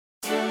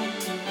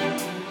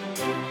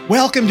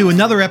Welcome to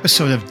another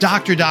episode of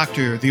Dr.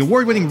 Doctor, the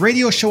award-winning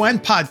radio show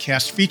and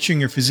podcast featuring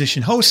your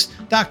physician hosts,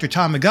 Dr.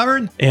 Tom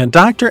McGovern and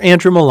Dr.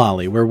 Andrew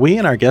Mullally, where we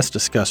and our guests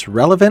discuss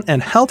relevant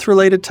and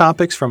health-related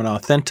topics from an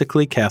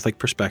authentically Catholic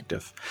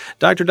perspective.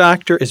 Dr.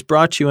 Doctor is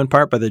brought to you in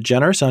part by the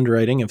generous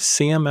underwriting of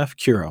CMF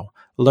Curo.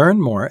 Learn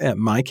more at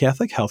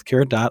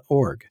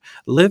mycatholichealthcare.org.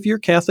 Live your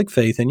Catholic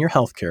faith in your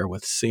healthcare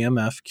with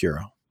CMF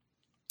Curo.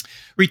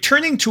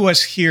 Returning to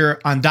us here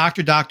on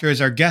Dr. Doctor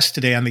as our guest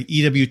today on the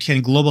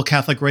EWTN Global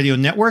Catholic Radio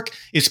Network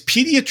is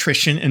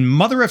pediatrician and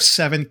mother of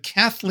seven,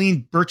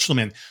 Kathleen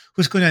Birchelman,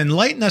 who's going to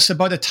enlighten us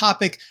about a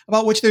topic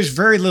about which there's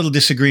very little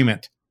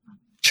disagreement: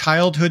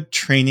 childhood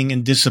training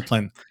and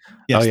discipline.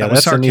 Yes, that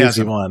was sarcasm. An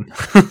easy one.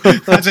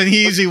 That's an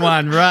easy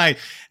one, right?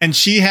 And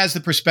she has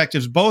the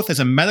perspectives both as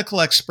a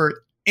medical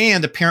expert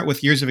and a parent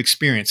with years of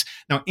experience.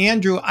 Now,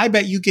 Andrew, I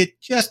bet you get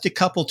just a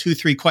couple,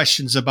 2-3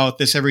 questions about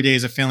this every day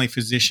as a family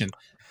physician.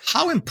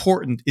 How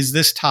important is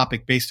this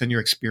topic based on your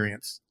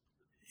experience?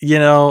 You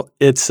know,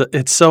 it's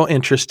so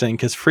interesting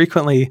because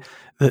frequently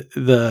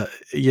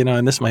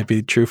and this might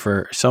be true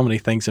for so many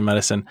things in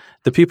medicine,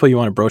 the people you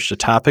want to broach the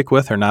topic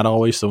with are not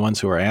always the ones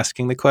who are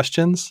asking the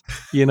questions.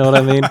 You know what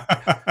I mean?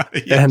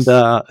 Yes.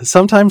 And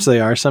sometimes they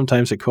are,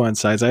 sometimes it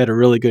coincides. I had a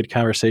really good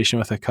conversation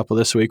with a couple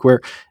this week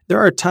where there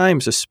are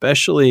times,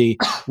 especially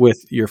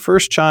with your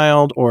first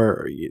child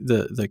or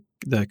the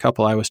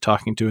couple I was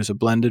talking to is a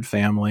blended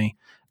family,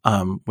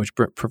 which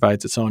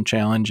provides its own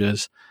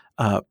challenges.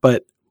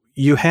 But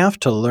you have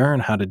to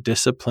learn how to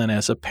discipline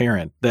as a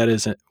parent. That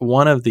is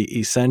one of the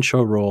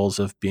essential roles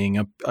of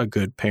being a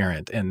good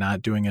parent and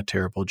not doing a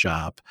terrible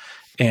job.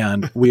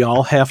 And we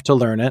all have to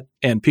learn it.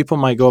 And people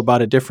might go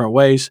about it different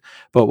ways.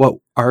 But what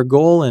our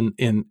goal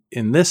in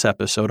this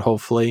episode,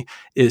 hopefully,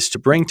 is to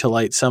bring to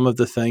light some of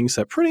the things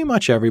that pretty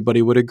much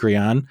everybody would agree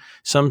on,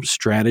 some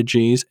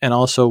strategies, and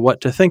also what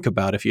to think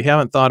about. If you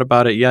haven't thought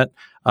about it yet,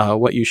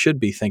 what you should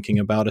be thinking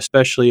about,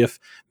 especially if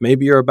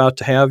maybe you're about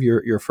to have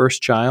your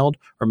first child,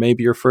 or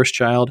maybe your first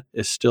child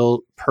is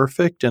still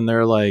perfect and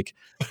they're like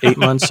 8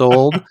 months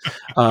old.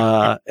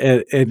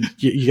 And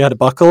you got to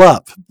buckle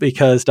up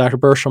because Dr.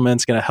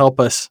 Birchelman's going to help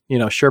us,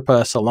 Sherpa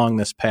us along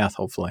this path,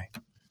 hopefully.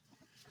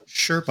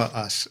 Sherpa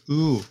us.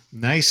 Ooh,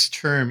 nice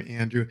term,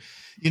 Andrew.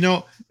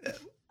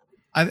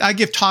 I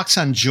give talks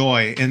on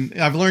joy, and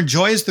I've learned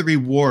joy is the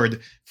reward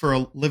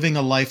for living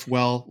a life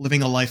well,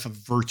 living a life of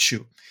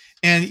virtue.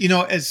 And,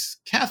 as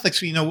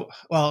Catholics,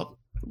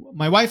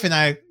 my wife and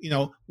I,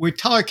 we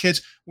tell our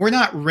kids, we're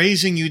not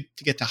raising you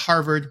to get to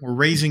Harvard. We're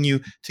raising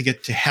you to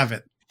get to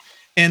heaven.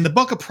 And the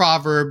book of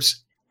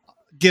Proverbs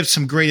gives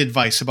some great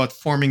advice about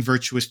forming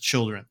virtuous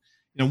children.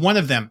 One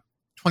of them,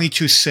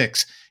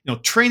 22:6,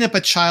 train up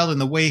a child in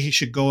the way he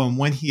should go, and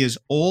when he is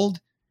old,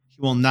 he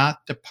will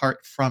not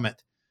depart from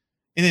it.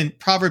 And in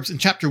Proverbs, in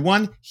chapter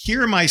 1,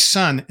 hear my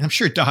son, and I'm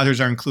sure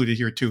daughters are included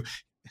here too,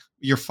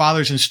 your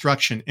father's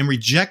instruction, and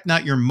reject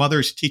not your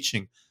mother's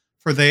teaching,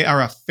 for they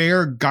are a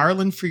fair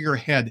garland for your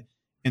head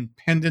and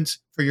pendants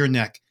for your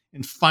neck.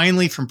 And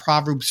finally, from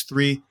Proverbs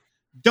 3,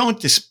 don't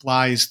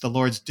despise the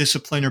Lord's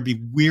discipline or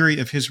be weary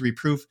of his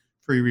reproof,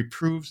 for he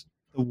reproves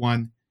the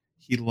one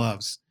he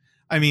loves.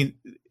 I mean,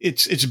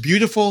 it's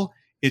beautiful.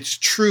 It's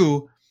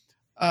true.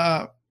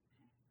 And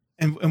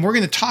we're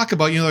going to talk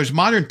about, there's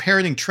modern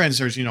parenting trends.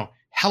 There's,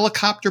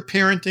 helicopter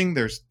parenting.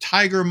 There's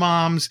tiger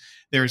moms.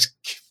 There's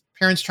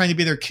parents trying to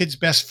be their kids'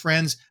 best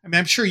friends. I mean,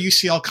 I'm sure you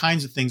see all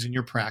kinds of things in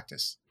your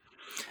practice.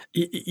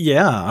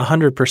 Yeah,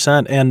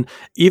 100%. And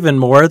even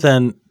more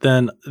than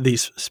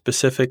these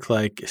specific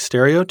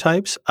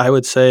stereotypes, I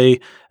would say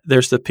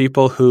there's the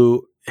people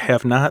who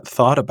have not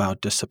thought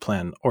about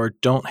discipline or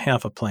don't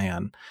have a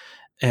plan.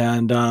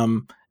 And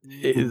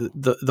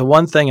the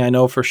one thing I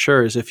know for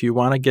sure is if you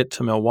want to get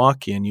to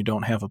Milwaukee and you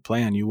don't have a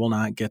plan, you will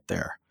not get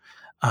there.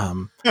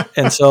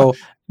 And so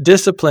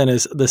discipline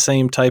is the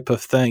same type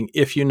of thing.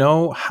 If you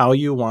know how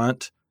you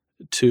want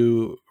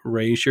to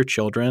raise your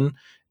children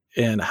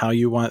and how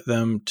you want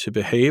them to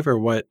behave or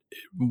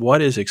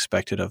what is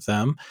expected of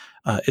them,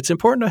 it's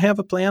important to have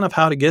a plan of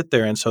how to get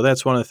there. And so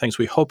that's one of the things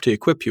we hope to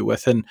equip you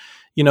with. And,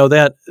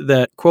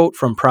 that quote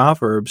from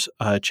Proverbs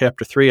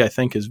chapter 3, I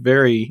think is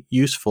very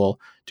useful.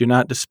 Do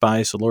not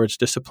despise the Lord's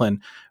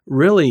discipline.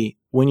 Really,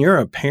 when you're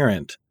a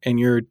parent and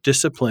you're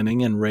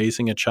disciplining and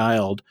raising a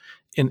child,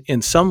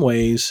 in some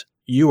ways,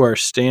 you are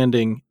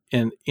standing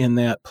in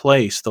that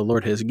place the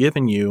Lord has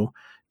given you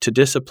to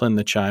discipline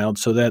the child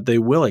so that they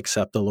will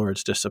accept the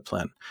Lord's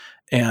discipline.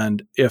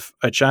 And if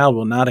a child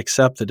will not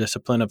accept the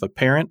discipline of a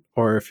parent,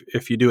 or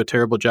if you do a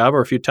terrible job,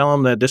 or if you tell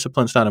them that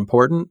discipline's not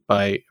important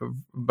by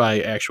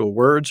actual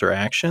words or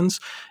actions,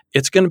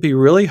 it's going to be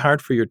really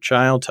hard for your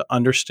child to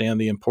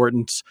understand the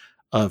importance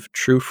of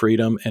true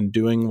freedom and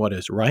doing what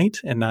is right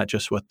and not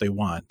just what they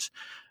want.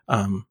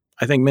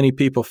 I think many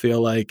people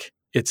feel like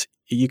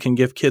you can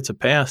give kids a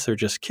pass. They're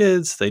just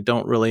kids. They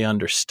don't really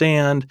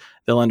understand.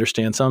 They'll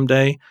understand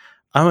someday.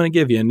 I'm going to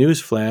give you a news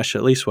flash,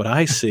 at least what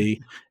I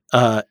see.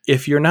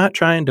 If you're not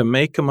trying to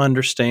make them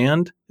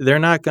understand, they're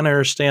not going to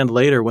understand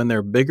later when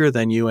they're bigger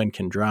than you and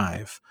can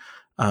drive.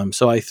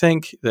 So I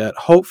think that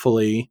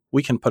hopefully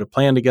we can put a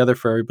plan together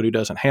for everybody who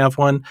doesn't have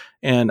one.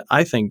 And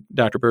I think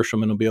Dr.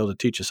 Berchelman will be able to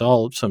teach us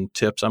all some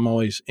tips. I'm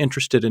always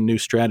interested in new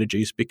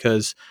strategies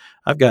because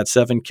I've got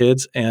 7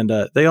 kids, and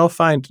they all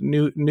find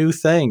new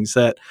things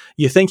that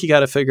you think you got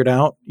to figure it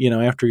out,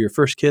 after your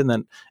first kid. And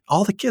then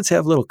all the kids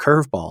have little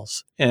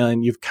curveballs,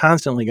 and you've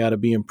constantly got to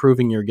be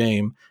improving your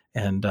game,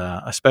 and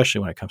especially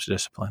when it comes to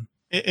discipline.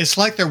 It's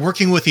like they're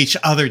working with each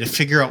other to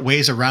figure out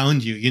ways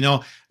around you.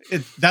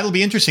 That'll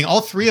be interesting. All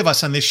 3 of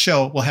us on this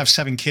show will have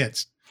 7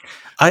 kids.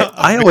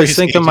 I always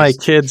think of my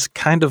kids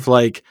kind of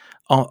like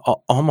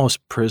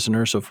almost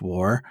prisoners of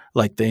war.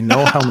 Like they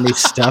know how many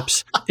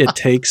steps it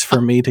takes for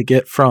me to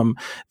get from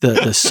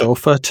the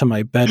sofa to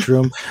my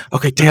bedroom.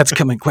 Okay, Dad's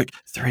coming quick.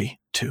 3,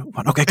 2,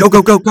 1. Okay,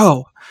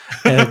 go.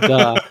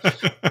 And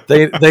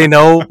they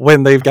know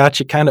when they've got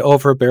you kind of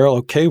over a barrel.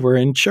 Okay, we're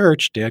in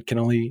church. Dad can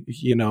only,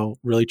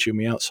 really chew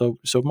me out so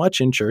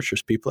much in church.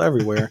 There's people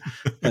everywhere.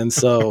 And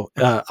so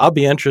I'll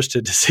be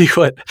interested to see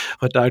what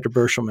Dr.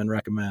 Berchelman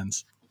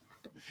recommends.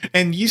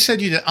 And you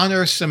said you'd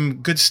unearth some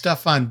good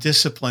stuff on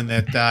discipline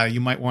that you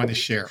might want to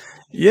share.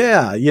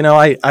 Yeah,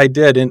 I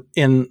did.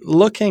 In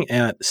looking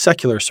at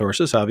secular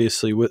sources,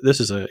 obviously, this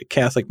is a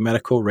Catholic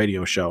medical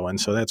radio show, and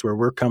so that's where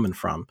we're coming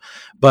from.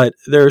 But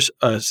there's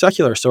a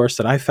secular source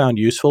that I found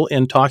useful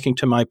in talking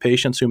to my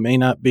patients who may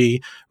not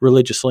be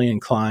religiously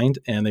inclined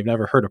and they've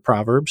never heard of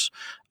Proverbs.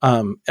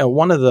 And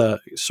one of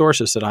the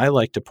sources that I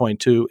like to point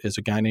to is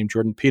a guy named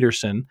Jordan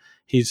Peterson.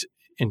 He's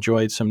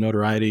enjoyed some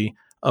notoriety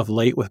of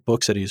late with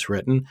books that he's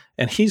written,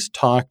 and he's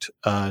talked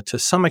to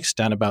some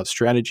extent about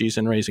strategies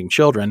in raising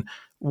children.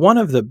 One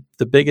of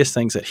the biggest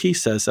things that he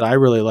says that I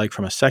really like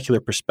from a secular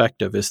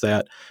perspective is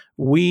that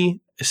we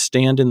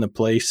stand in the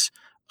place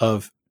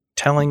of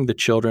telling the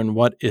children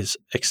what is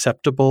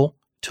acceptable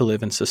to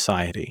live in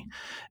society.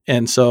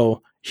 And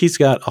so he's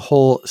got a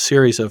whole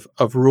series of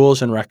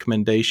rules and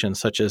recommendations,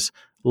 such as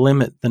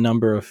limit the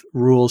number of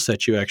rules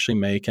that you actually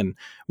make, and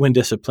when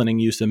disciplining,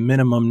 use the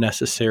minimum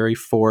necessary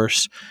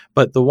force.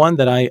 But the one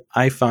that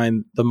I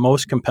find the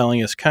most compelling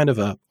is kind of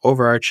a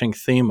overarching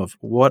theme of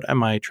what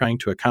am I trying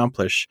to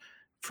accomplish.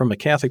 From a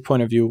Catholic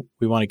point of view,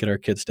 we want to get our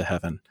kids to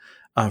heaven.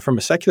 From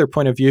a secular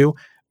point of view,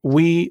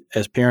 we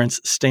as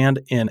parents stand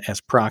in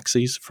as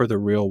proxies for the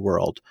real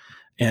world.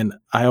 And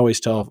I always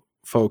tell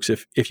folks,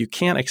 if you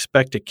can't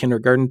expect a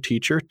kindergarten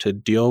teacher to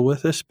deal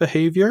with this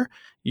behavior,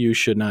 you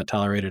should not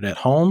tolerate it at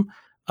home.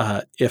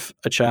 If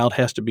a child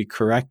has to be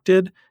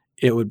corrected,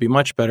 it would be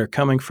much better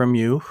coming from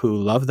you who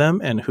love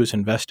them and who's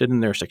invested in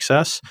their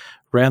success,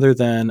 rather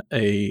than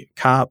a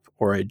cop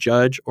or a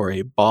judge or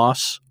a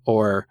boss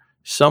or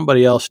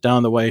somebody else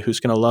down the way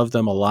who's going to love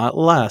them a lot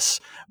less,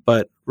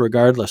 but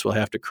regardless will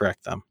have to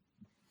correct them.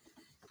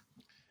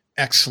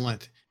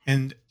 Excellent.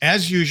 And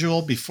as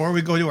usual, before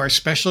we go to our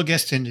special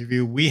guest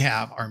interview, we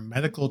have our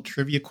medical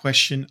trivia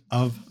question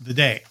of the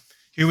day.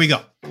 Here we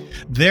go.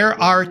 There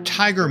are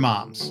tiger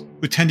moms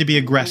who tend to be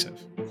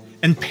aggressive,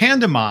 and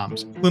panda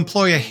moms who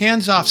employ a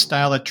hands-off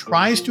style that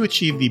tries to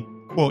achieve the,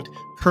 quote,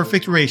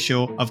 perfect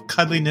ratio of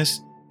cuddliness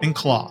and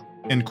claw,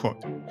 end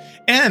quote.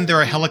 And there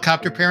are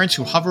helicopter parents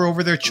who hover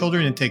over their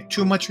children and take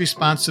too much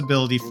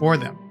responsibility for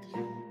them.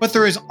 But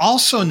there is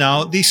also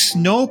now the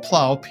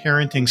snowplow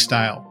parenting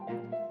style.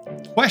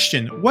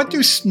 Question: what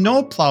do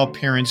snowplow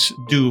parents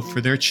do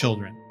for their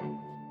children?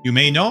 You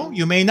may know,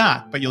 you may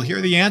not, but you'll hear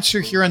the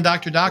answer here on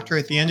Dr. Doctor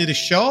at the end of the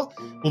show.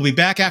 We'll be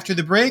back after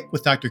the break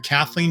with Dr.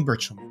 Kathleen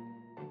Berchelman.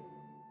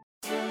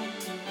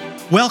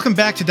 Welcome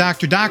back to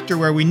Dr. Doctor,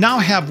 where we now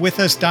have with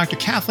us Dr.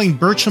 Kathleen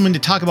Berchelman to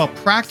talk about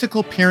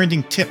practical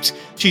parenting tips.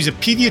 She's a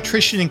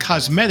pediatrician in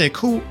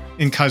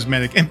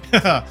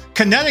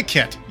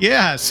Connecticut.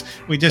 Yes,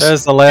 we just that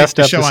was the last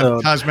the show episode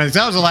on cosmetics.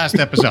 That was the last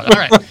episode. All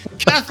right.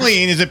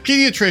 Kathleen is a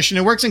pediatrician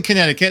who works in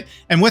Connecticut,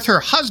 and with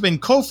her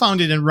husband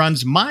co-founded and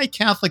runs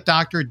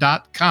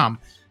mycatholicdoctor.com,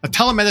 a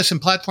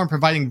telemedicine platform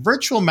providing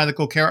virtual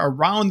medical care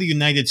around the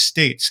United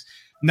States.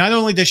 Not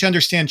only does she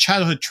understand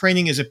childhood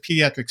training as a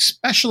pediatric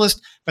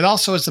specialist, but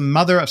also as the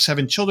mother of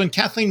 7 children.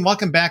 Kathleen,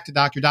 welcome back to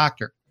Dr.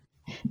 Doctor.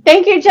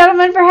 Thank you,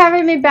 gentlemen, for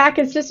having me back.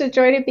 It's just a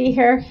joy to be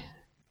here.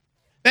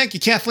 Thank you,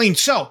 Kathleen.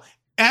 So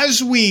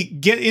as we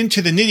get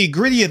into the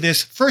nitty-gritty of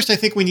this, first, I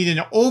think we need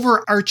an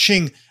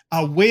overarching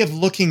way of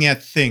looking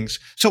at things.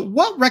 So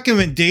what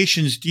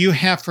recommendations do you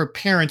have for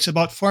parents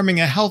about forming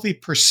a healthy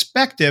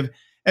perspective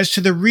as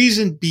to the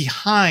reason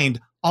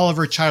behind all of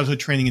our childhood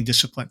training and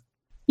discipline?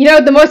 You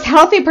know, the most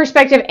healthy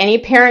perspective any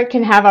parent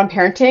can have on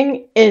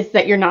parenting is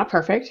that you're not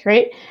perfect,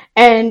 right?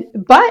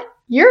 But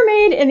you're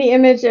made in the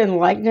image and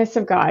likeness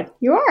of God.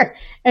 You are.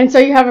 And so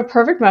you have a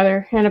perfect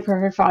mother and a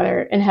perfect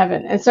father in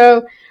heaven. And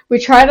so we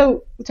try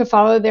to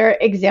follow their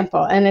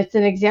example. And it's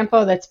an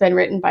example that's been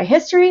written by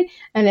history,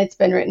 and it's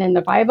been written in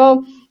the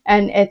Bible,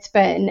 and it's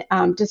been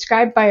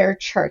described by our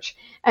church.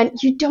 And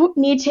you don't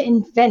need to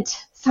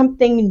invent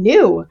something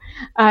new.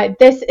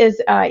 This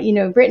is,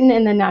 written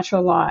in the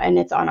natural law, and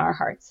it's on our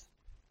hearts.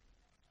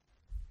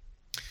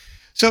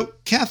 So,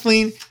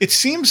 Kathleen, it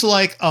seems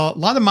like a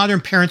lot of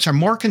modern parents are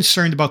more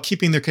concerned about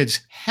keeping their kids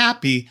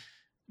happy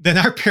than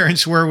our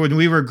parents were when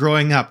we were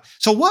growing up.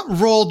 So what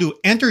role do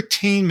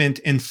entertainment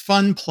and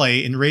fun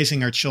play in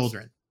raising our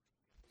children?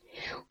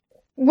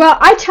 Well,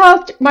 I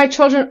tell my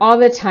children all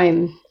the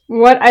time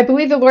what I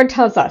believe the Lord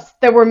tells us,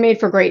 that we're made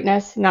for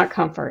greatness, not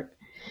comfort.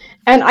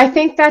 And I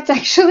think that's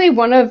actually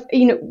one of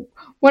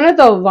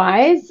the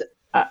lies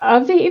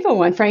of the evil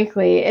one,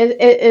 frankly,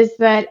 is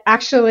that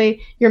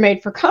actually you're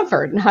made for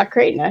comfort, not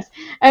greatness.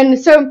 And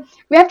so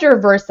we have to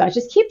reverse that.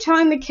 Just keep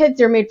telling the kids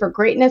they're made for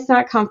greatness,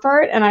 not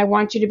comfort. And I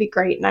want you to be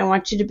great, and I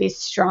want you to be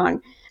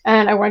strong,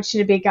 and I want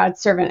you to be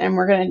God's servant. And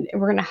we're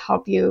gonna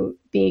help you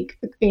be,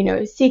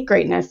 seek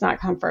greatness, not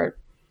comfort.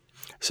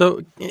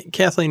 So,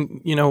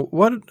 Kathleen,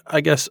 what,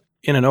 I guess,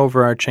 in an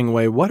overarching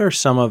way, what are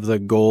some of the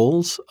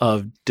goals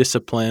of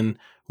discipline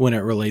when it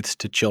relates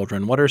to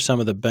children? What are some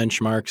of the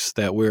benchmarks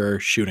that we're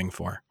shooting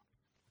for?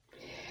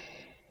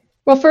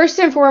 Well, first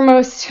and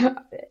foremost,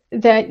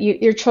 that you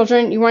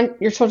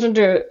want your children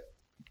to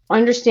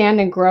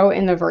understand and grow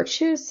in the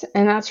virtues,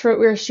 and that's what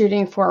we're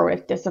shooting for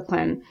with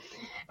discipline.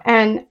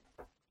 And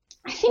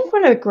I think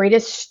one of the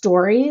greatest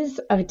stories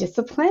of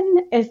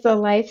discipline is the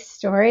life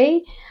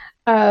story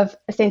of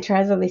Saint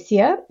Therese of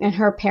Lisieux and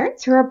her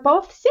parents, who are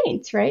both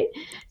saints, right?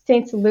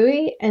 Saints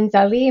Louis and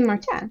Zélie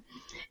Martin.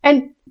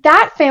 And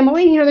that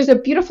family, there's a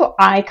beautiful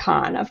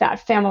icon of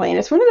that family, and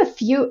it's one of the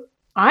few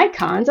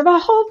icons of a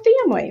whole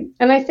family.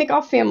 And I think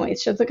all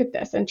families should look at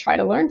this and try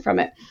to learn from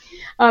it.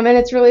 And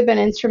it's really been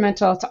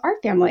instrumental to our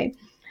family.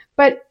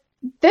 But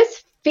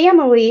this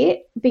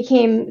family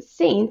became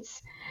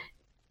saints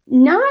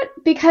not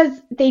because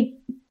they,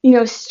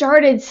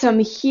 started some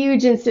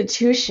huge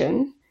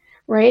institution,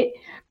 right?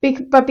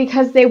 But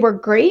because they were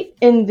great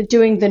in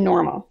doing the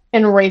normal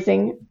and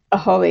raising a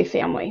holy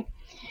family.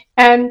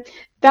 And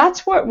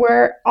that's what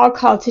we're all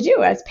called to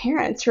do as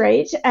parents,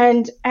 right?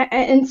 And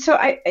so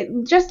I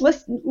just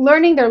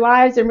learning their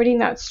lives and reading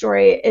that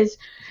story is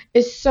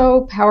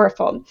so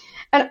powerful.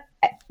 And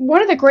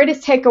one of the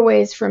greatest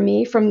takeaways for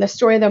me from the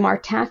story of the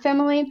Martin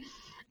family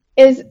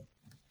is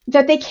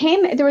that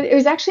it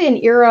was actually an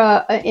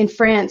era in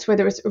France where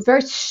there was a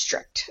very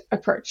strict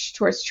approach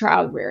towards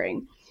child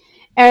rearing.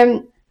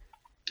 And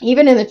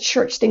even in the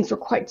church, things were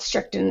quite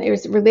strict, and it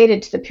was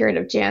related to the period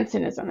of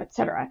Jansenism,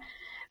 etc.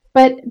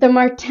 But the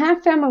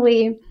Martin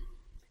family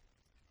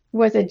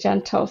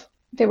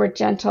they were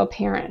gentle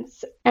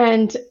parents.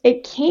 And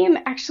it came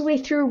actually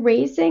through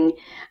raising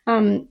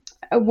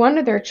one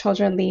of their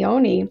children,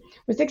 Leonie,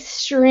 was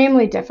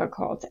extremely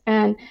difficult.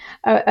 And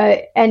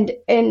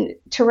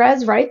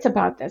Therese writes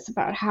about this,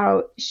 about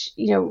how,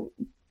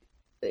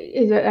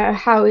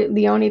 how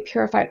Leonie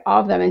purified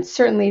all of them. And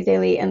certainly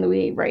Zélie and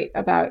Louis write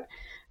about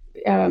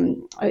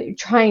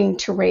trying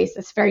to raise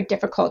this very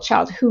difficult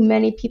child who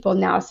many people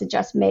now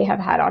suggest may have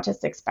had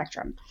autistic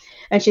spectrum.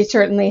 And she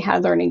certainly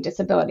had learning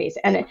disabilities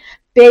and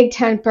big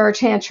temper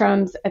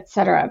tantrums,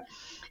 etc.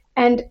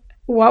 And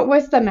what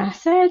was the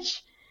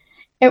message?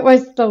 It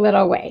was the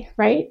little way,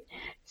 right?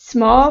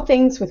 Small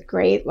things with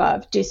great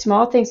love. Do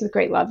small things with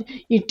great love.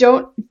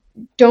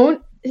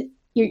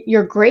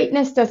 Your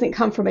greatness doesn't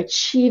come from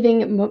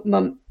achieving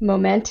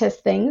momentous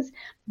things,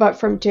 but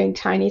from doing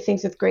tiny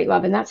things with great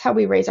love. And that's how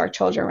we raise our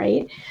children,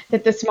 right?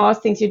 That the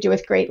smallest things you do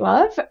with great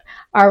love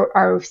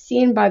are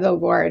seen by the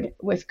Lord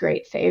with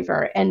great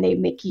favor, and they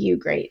make you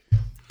great.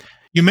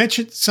 You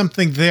mentioned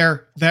something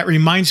there that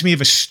reminds me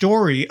of a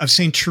story of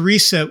St.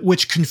 Teresa,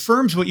 which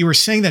confirms what you were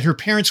saying, that her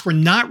parents were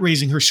not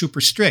raising her super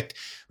strict.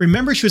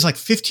 Remember, she was like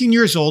 15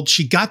 years old.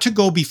 She got to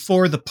go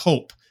before the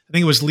Pope. I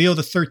think it was Leo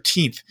the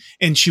 13th.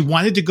 And she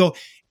wanted to go.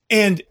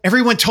 And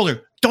everyone told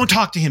her, don't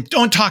talk to him.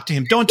 Don't talk to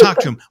him. Don't talk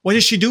to him. What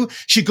does she do?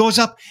 She goes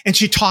up and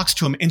she talks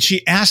to him and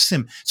she asks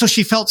him. So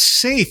she felt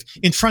safe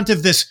in front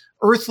of this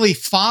earthly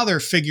father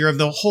figure of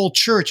the whole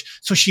church.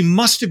 So she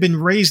must have been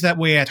raised that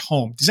way at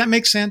home. Does that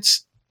make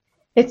sense?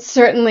 It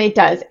certainly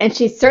does. And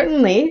she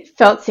certainly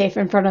felt safe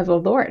in front of the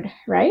Lord,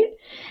 right?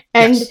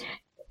 And yes.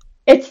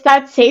 It's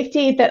that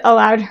safety that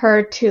allowed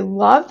her to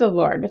love the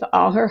Lord with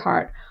all her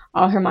heart,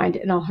 all her mind,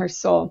 and all her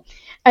soul.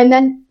 And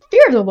then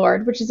fear of the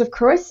Lord, which is, of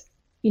course,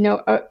 fear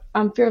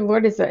of the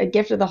Lord is a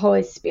gift of the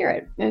Holy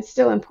Spirit, and it's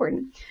still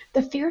important.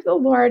 The fear of the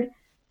Lord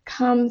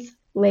comes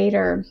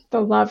later.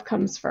 The love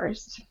comes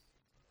first.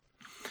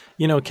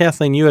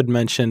 Kathleen, you had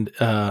mentioned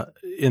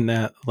in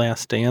that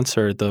last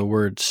answer the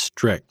word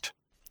strict.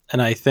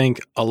 And I think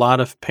a lot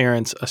of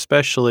parents,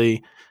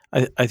 especially,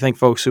 I think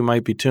folks who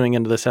might be tuning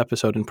into this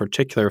episode in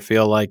particular,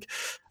 feel like,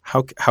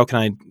 how can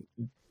I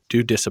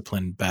do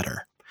discipline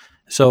better?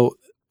 So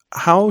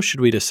how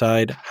should we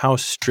decide how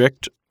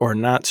strict or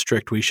not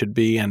strict we should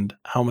be, and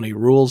how many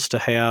rules to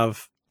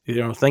have,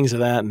 things of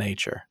that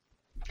nature?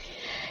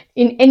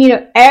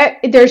 And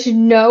there's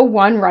no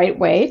one right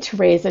way to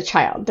raise a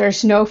child.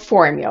 There's no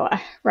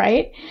formula,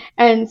 right?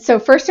 And so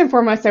first and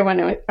foremost, I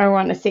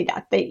want to say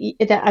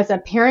that as a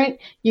parent,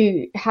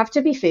 you have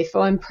to be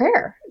faithful in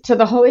prayer to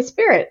the Holy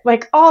Spirit,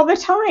 like all the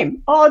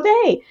time, all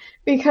day,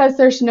 because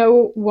there's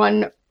no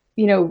one,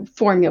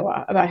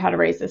 formula about how to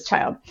raise this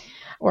child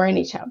or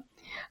any child.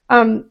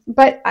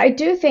 But I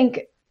do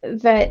think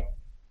that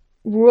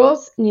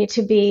rules need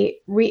to be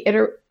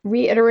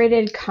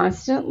reiterated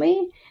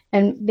constantly,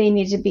 and they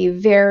need to be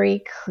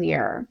very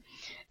clear.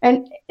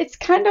 And it's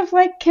kind of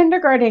like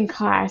kindergarten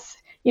class.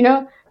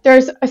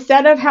 There's a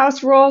set of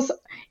house rules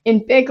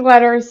in big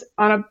letters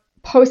on a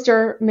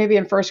poster. Maybe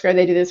in first grade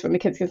they do this when the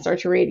kids can start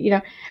to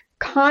read,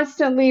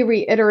 constantly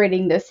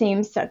reiterating the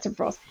same sets of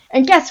rules.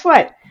 And guess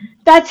what?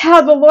 That's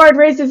how the Lord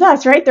raises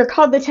us, right? They're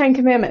called the 10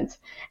 Commandments.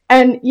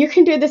 And you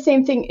can do the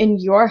same thing in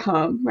your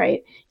home,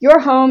 right? Your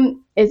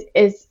home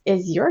is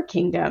your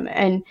kingdom,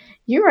 and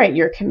you write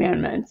your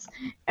commandments.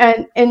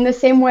 And in the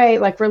same way,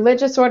 like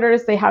religious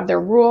orders, they have their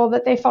rule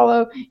that they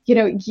follow.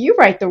 You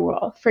write the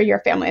rule for your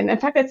family, and in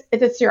fact,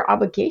 it's your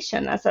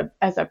obligation as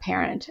a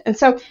parent. And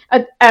so,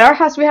 at our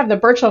house, we have the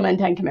Birchelman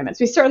 10 Commandments.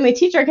 We certainly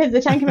teach our kids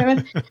the 10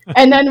 Commandments,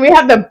 and then we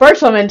have the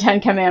Birchelman 10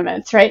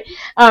 Commandments, right?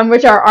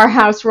 Which are our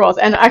house rules.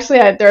 And actually,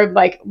 they're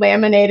like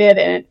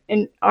laminated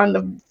and on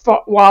the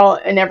wall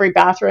in every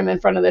bathroom, in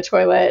front of the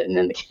toilet, and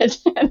in the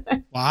kitchen.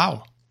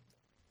 Wow.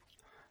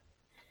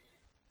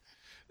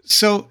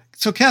 So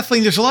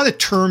Kathleen, there's a lot of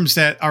terms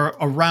that are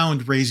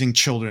around raising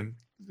children.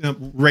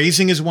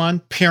 Raising is one,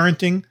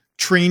 parenting,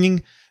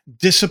 training,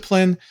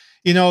 discipline.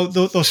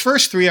 Those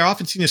first three are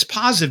often seen as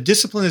positive.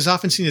 Discipline is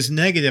often seen as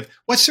negative.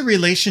 What's the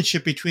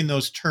relationship between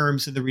those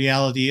terms and the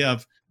reality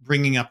of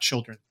bringing up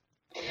children?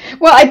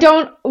 Well, I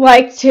don't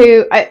like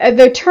to,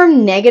 the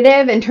term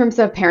negative in terms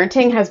of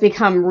parenting has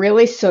become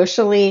really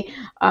socially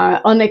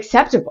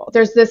unacceptable.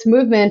 There's this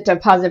movement of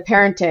positive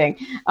parenting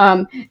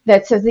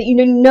that says that,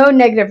 no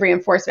negative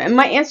reinforcement. And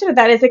my answer to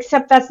that is,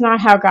 except that's not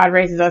how God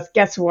raises us.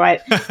 Guess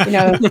what?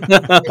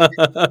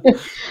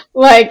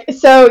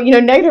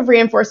 Negative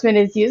reinforcement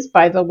is used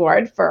by the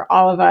Lord for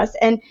all of us.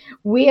 And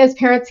we as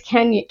parents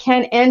can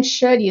and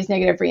should use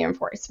negative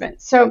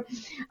reinforcement. So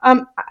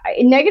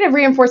negative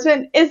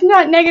reinforcement is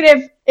not negative.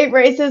 It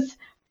raises,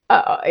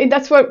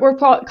 that's what we're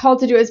called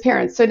to do as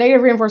parents. So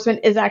negative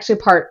reinforcement is actually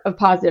part of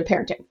positive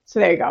parenting. So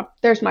there you go.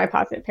 There's my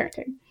positive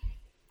parenting.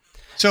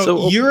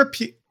 So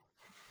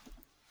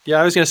Yeah,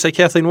 I was going to say,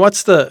 Kathleen,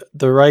 what's the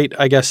right,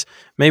 I guess,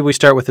 maybe we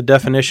start with the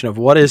definition of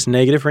what is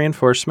negative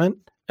reinforcement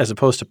as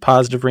opposed to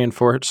positive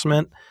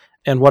reinforcement,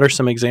 and what are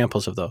some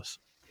examples of those?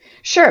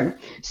 Sure.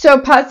 So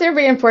positive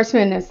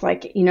reinforcement is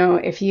like,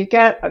 if you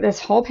get this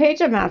whole page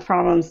of math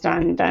problems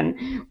done,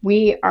 then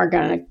we are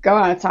going to go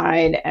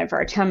outside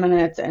for 10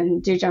 minutes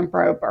and do jump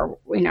rope or,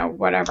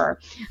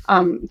 whatever,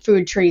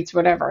 food treats,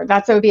 whatever.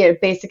 That would be a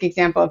basic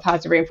example of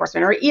positive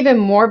reinforcement. Or even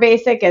more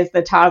basic is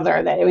the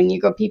toddler, that when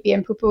you go pee-pee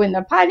and poo-poo in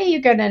the potty,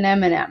 you get an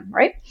M&M,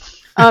 right?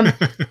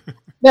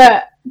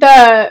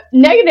 The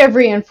negative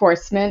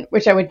reinforcement,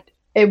 which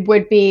it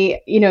would be,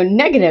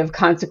 negative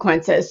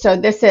consequences. So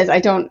I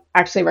don't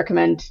actually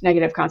recommend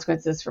negative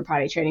consequences for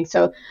potty training.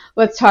 So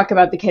let's talk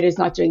about the kid who's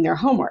not doing their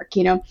homework.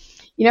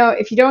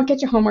 If you don't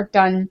get your homework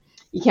done,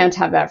 you can't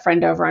have that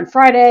friend over on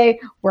Friday.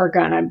 We're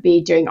going to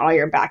be doing all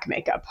your back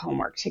makeup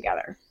homework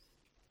together.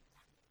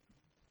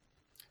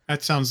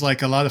 That sounds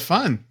like a lot of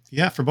fun.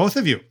 Yeah, for both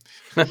of you.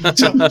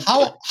 So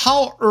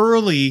how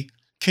early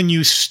can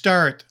you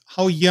start?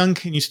 How young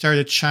can you start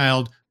a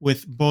child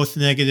with both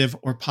negative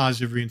or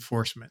positive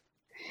reinforcement?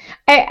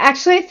 I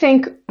actually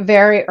think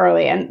very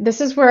early, and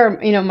this is where,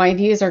 my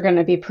views are going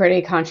to be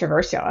pretty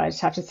controversial. I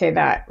just have to say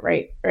that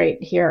right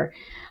here,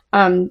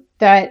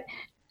 that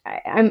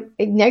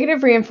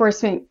negative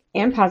reinforcement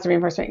and positive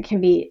reinforcement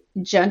can be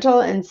gentle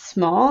and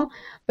small,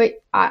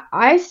 but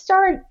I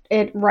start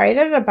it right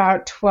at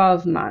about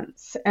 12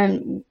 months.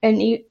 And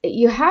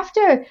you have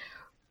to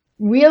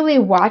really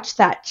watch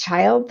that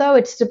child, though.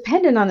 It's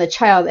dependent on the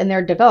child and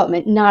their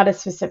development, not a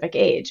specific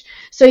age.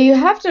 So you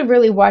have to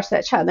really watch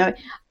that child. Now,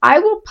 I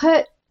will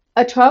put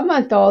a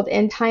 12-month-old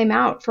in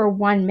timeout for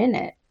 1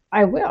 minute.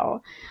 I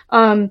will.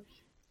 And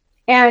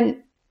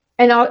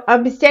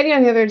I'll be standing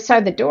on the other side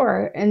of the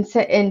door and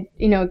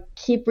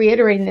keep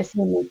reiterating the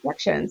same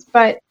instructions.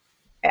 But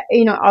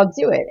I'll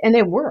do it, and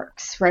it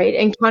works, right?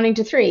 And counting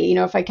to 3.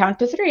 If I count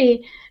to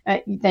 3,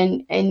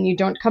 then and you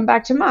don't come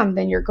back to mom,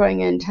 then you're going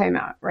in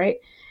timeout, right?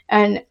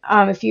 And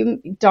if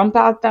you dump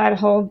out that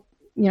whole,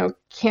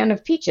 can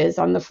of peaches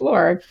on the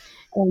floor,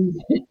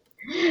 and,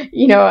 then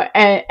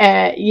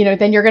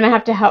you're going to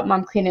have to help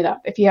mom clean it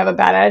up. If you have a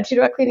bad attitude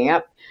about cleaning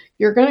up,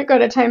 you're going to go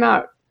to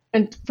timeout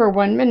for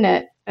 1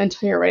 minute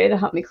until you're ready to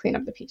help me clean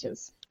up the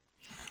peaches.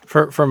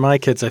 For my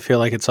kids, I feel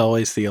like it's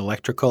always the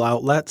electrical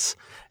outlets.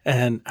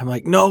 And I'm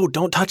like, no,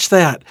 don't touch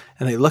that.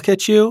 And they look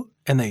at you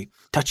and they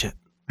touch it.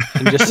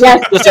 And just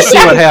to see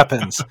what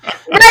happens.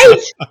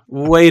 Right.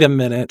 Wait a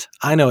minute.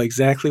 I know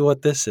exactly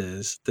what this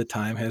is. The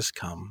time has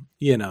come,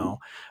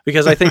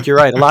 because I think you're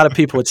right. A lot of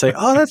people would say,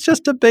 oh, that's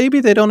just a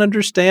baby. They don't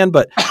understand.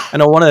 But I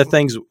know one of the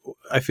things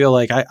I feel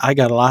like I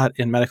got a lot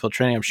in medical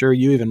training, I'm sure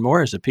you even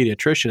more as a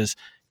pediatrician, is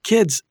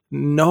kids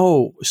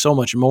know so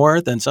much more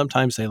than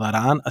sometimes they let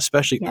on,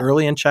 especially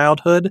early in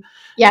childhood.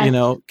 Yes.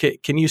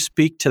 Can you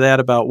speak to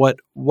that about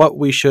what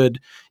we should,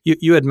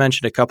 you had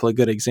mentioned a couple of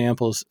good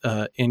examples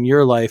in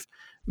your life.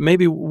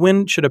 Maybe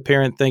when should a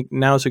parent think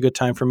now's a good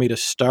time for me to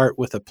start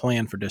with a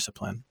plan for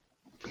discipline?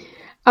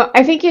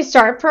 I think you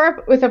start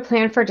with a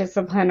plan for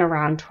discipline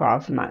around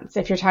 12 months.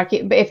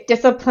 If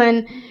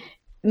discipline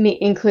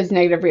includes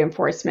negative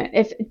reinforcement,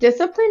 if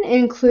discipline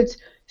includes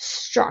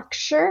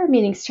structure,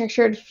 meaning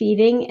structured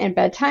feeding and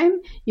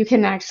bedtime, you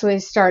can actually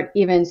start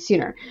even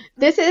sooner.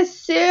 This is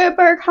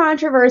super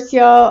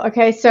controversial.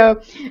 Okay,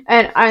 so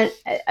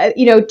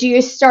do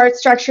you start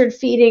structured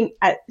feeding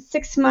at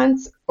 6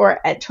 months or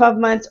at 12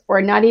 months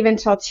or not even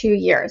till 2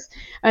 years?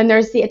 And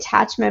there's the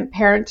attachment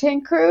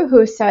parenting crew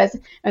who says,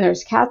 and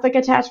there's Catholic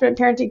attachment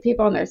parenting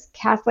people, and there's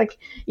Catholic,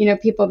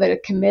 people that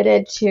are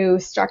committed to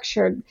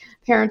structured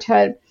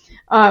parenthood.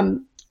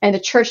 And the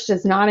church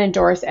does not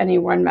endorse any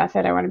one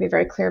method. I want to be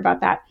very clear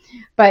about that.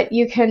 But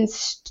you can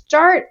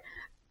start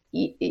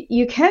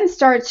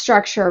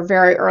structure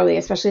very early,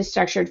 especially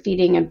structured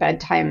feeding and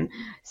bedtime.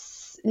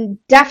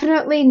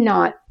 Definitely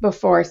not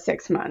before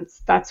 6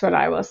 months. That's what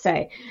I will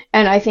say.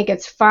 And I think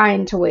it's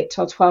fine to wait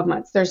till 12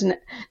 months. There's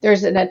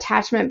an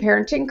attachment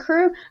parenting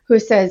crew who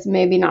says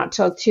maybe not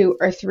till 2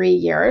 or 3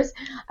 years.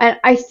 And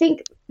I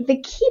think the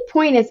key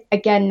point is,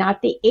 again,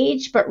 not the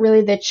age, but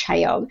really the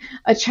child.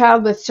 A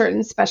child with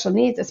certain special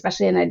needs,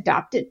 especially an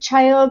adopted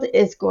child,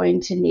 is going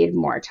to need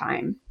more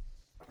time.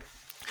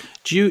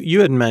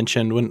 You had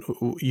mentioned when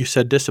you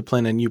said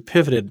discipline and you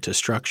pivoted to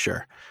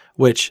structure,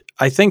 which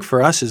I think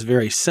for us is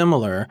very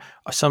similar.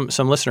 Some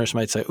listeners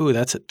might say, ooh,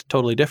 that's a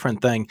totally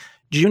different thing.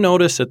 Do you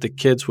notice that the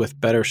kids with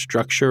better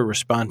structure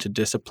respond to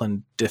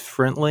discipline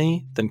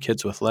differently than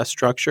kids with less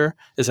structure?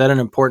 Is that an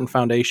important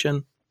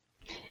foundation?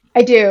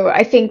 I do.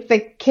 I think the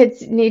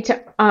kids need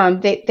to,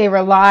 they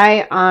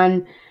rely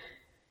on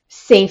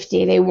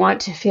safety. They want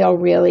to feel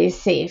really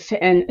safe,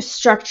 and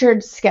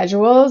structured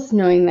schedules,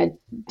 knowing that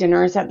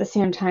dinner's at the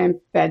same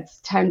time,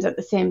 bedtime's at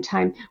the same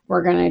time.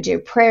 We're going to do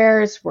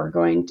prayers. We're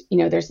going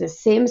to, there's the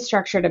same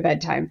structure to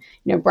bedtime,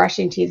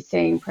 brushing teeth,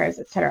 saying prayers,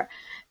 etc.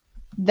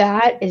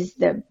 That's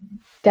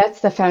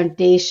the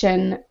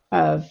foundation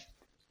of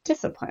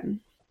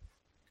discipline.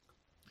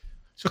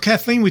 So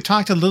Kathleen, we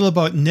talked a little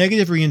about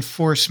negative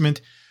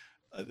reinforcement.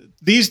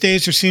 These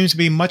days, there seems to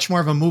be much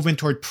more of a movement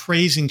toward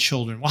praising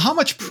children. Well, how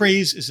much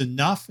praise is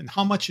enough and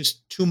how much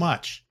is too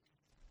much?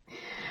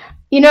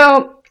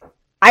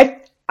 I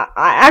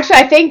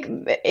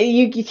think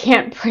you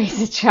can't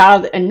praise a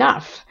child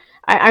enough.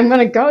 I'm going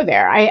to go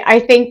there. I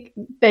think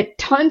that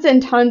tons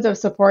and tons of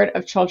support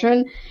of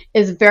children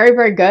is very,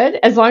 very good,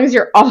 as long as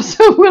you're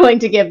also willing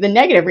to give the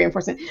negative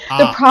reinforcement.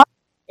 The problem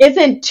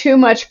isn't too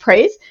much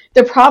praise.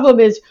 The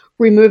problem is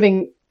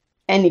removing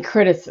any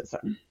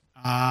criticism.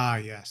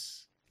 Yes.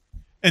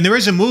 And there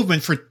is a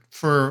movement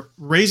for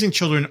raising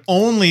children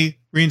only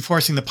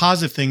reinforcing the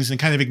positive things and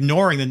kind of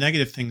ignoring the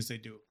negative things they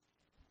do.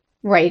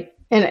 Right.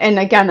 And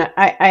again,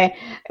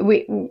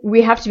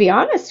 we have to be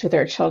honest with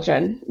our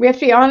children. We have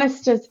to be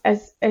honest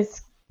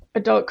as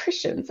adult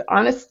Christians,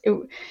 honest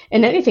in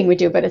anything we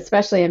do, but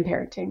especially in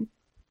parenting.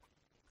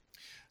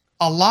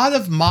 A lot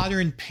of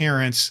modern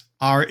parents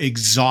are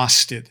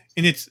exhausted,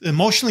 and it's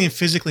emotionally and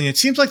physically. And it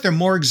seems like they're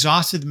more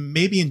exhausted than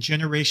maybe in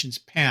generations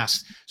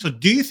past. So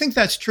do you think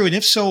that's true? And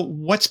if so,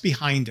 what's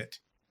behind it?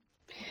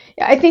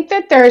 Yeah, I think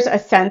that there's a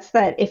sense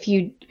that if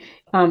you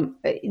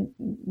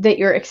that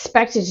you're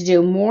expected to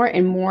do more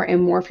and more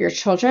and more for your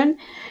children,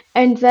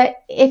 and that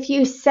if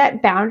you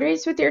set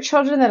boundaries with your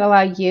children that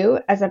allow you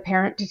as a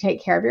parent to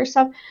take care of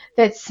yourself,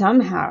 that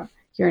somehow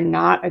you're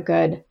not a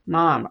good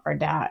mom or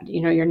dad.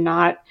 You're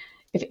not.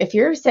 If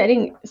you're set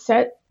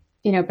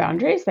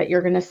boundaries that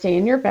you're going to stay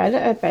in your bed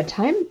at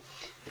bedtime,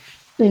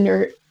 then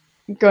you're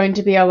going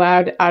to be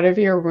allowed out of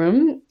your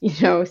room,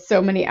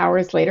 so many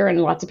hours later.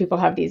 And lots of people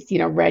have these,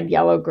 red,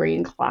 yellow,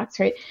 green clocks,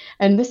 right?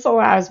 And this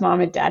allows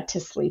mom and dad to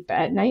sleep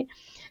at night.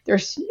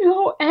 There's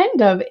no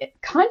end of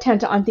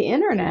content on the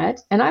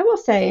internet, and I will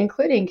say,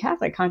 including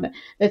Catholic content,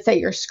 that say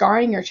you're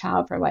scarring your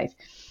child for life.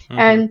 Mm-hmm.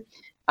 And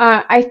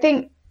I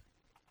think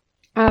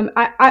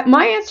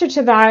my answer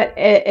to that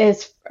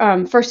is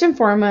first and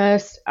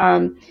foremost,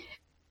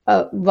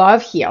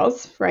 love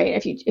heals,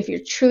 right? If you're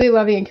truly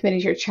loving and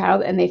committed to your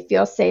child and they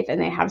feel safe and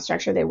they have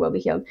structure, they will be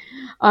healed.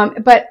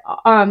 But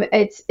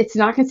it's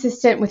not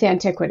consistent with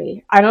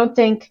antiquity. I don't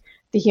think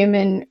the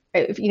human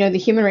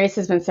race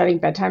has been setting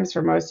bedtimes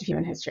for most of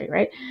human history,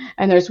 right?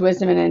 And there's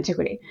wisdom in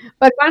antiquity.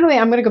 But finally,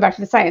 I'm going to go back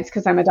to the science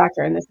because I'm a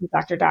doctor and this is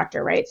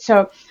doctor, right?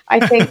 So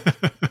I think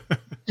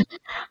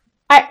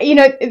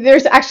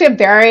there's actually a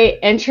very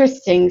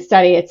interesting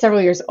study. It's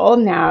several years old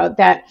now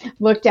that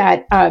looked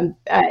at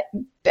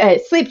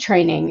sleep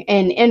training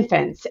in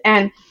infants.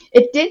 And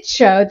it did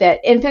show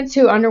that infants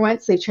who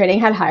underwent sleep training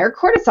had higher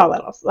cortisol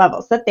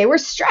levels, that they were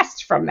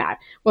stressed from that.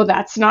 Well,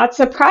 that's not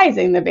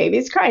surprising. The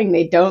baby's crying.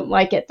 They don't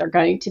like it. They're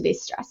going to be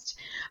stressed.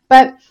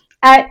 But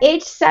at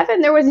age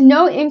 7, there was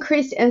no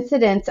increased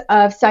incidence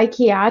of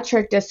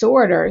psychiatric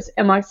disorders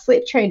amongst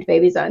sleep-trained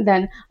babies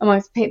than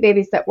amongst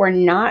babies that were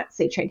not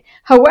sleep-trained.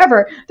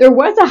 However, there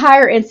was a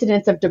higher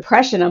incidence of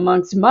depression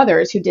amongst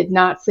mothers who did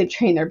not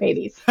sleep-train their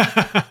babies.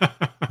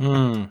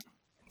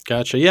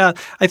 Gotcha. Yeah,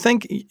 I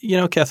think,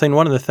 Kathleen,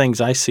 one of the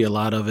things I see a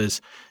lot of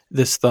is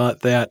this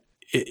thought that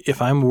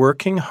if I'm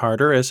working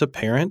harder as a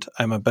parent,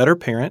 I'm a better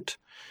parent.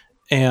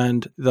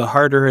 and the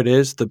harder it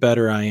is, the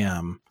better I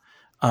am.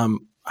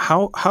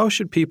 How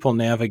should people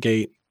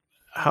navigate?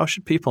 How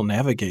should people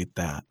navigate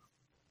that?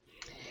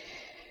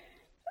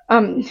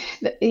 In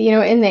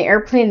the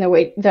airplane,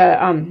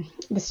 the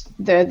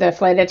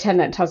flight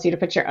attendant tells you to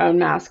put your own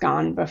mask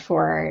on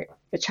before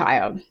the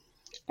child,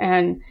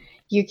 and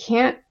you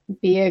can't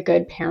be a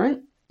good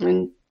parent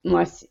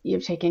unless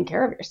you've taken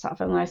care of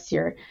yourself, unless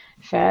you're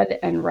fed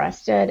and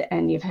rested,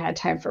 and you've had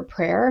time for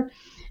prayer,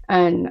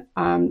 and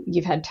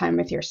you've had time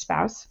with your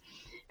spouse,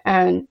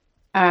 and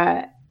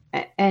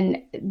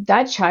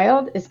that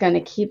child is going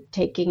to keep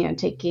taking and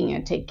taking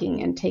and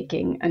taking and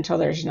taking until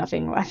there's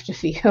nothing left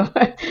of you.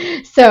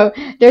 So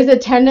there's a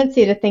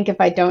tendency to think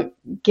if I don't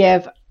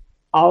give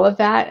all of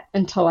that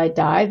until I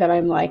die, that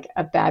I'm like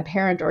a bad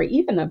parent or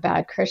even a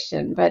bad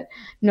Christian. But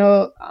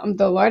no,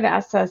 the Lord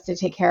asks us to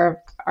take care of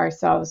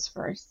ourselves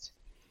first.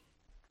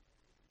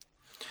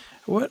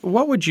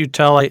 What would you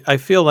tell? I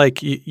feel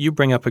like you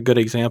bring up a good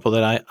example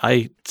that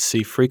I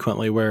see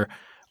frequently where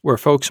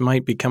folks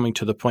might be coming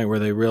to the point where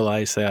they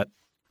realize that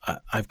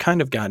I've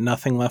kind of got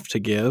nothing left to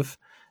give,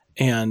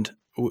 and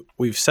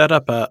we've set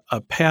up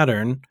a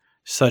pattern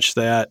such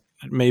that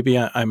maybe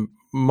I'm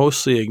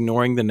mostly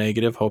ignoring the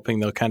negative, hoping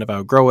they'll kind of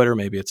outgrow it, or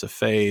maybe it's a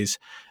phase.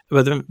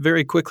 But then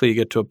very quickly you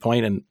get to a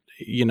point, and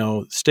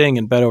staying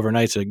in bed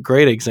overnight is a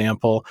great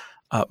example.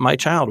 My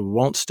child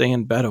won't stay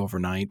in bed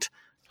overnight.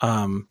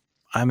 I'm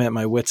at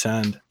my wit's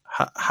end.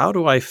 How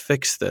do I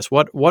fix this?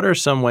 What are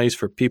some ways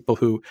for people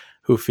who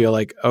feel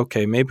like,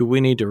 okay, maybe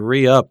we need to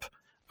re-up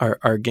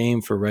our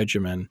game for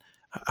regimen?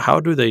 How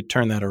do they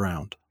turn that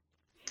around?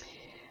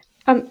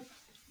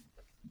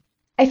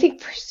 I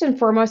think first and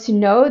foremost,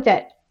 know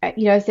that,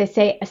 as they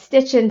say, a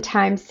stitch in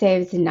time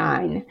saves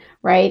 9,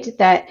 right?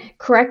 That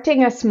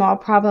correcting a small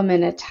problem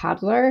in a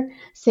toddler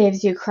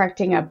saves you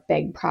correcting a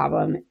big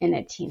problem in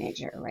a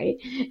teenager, right?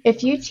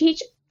 If you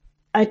teach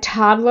a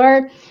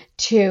toddler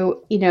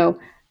to,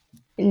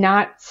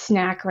 not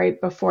snack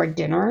right before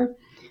dinner,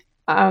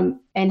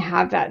 and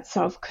have that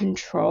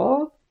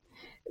self-control,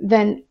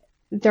 then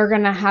they're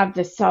going to have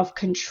the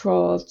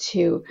self-control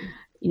to,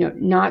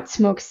 not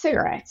smoke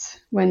cigarettes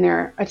when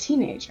they're a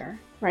teenager,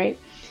 right?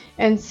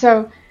 And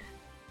so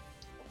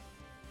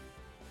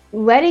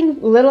letting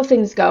little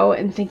things go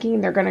and thinking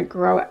they're going to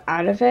grow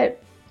out of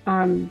it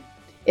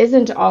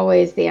isn't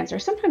always the answer.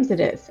 Sometimes it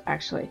is,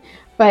 actually.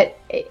 But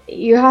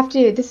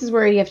this is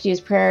where you have to use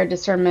prayer,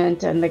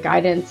 discernment, and the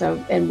guidance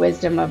and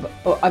wisdom of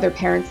other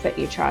parents that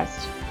you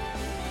trust.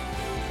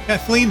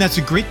 Kathleen, that's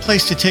a great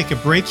place to take a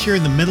break here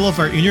in the middle of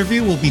our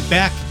interview. We'll be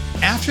back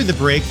after the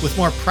break with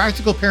more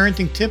practical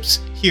parenting tips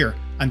here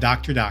on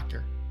Dr.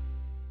 Doctor.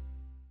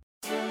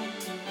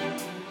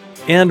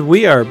 And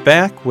we are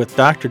back with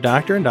Dr.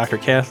 Doctor and Dr.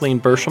 Kathleen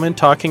Bershelman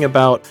talking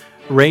about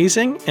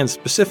raising and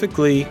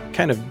specifically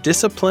kind of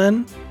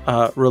discipline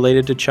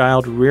related to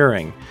child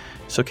rearing.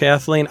 So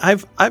Kathleen,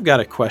 I've got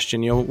a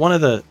question. One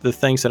of the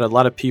things that a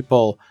lot of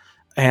people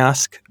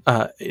ask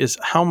is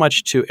how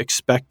much to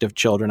expect of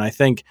children. I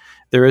think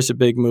there is a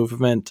big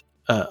movement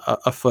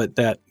afoot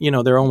that,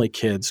 they're only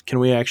kids. Can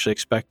we actually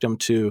expect them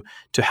to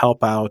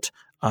help out?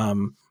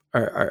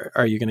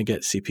 Are you going to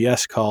get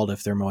CPS called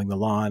if they're mowing the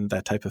lawn,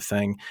 that type of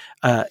thing?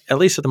 At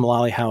least at the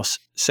Mullally House,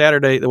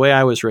 Saturday, the way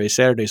I was raised,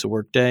 Saturday's a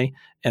work day,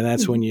 and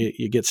that's when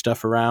you get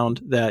stuff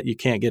around that you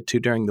can't get to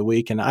during the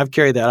week. And I've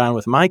carried that on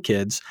with my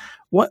kids.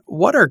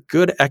 What are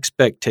good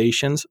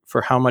expectations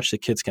for how much the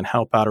kids can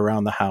help out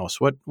around the house?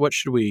 What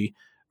should we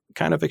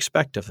kind of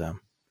expect of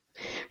them?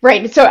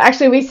 Right. So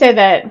actually we say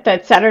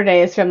that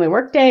Saturday is family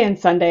work day and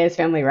Sunday is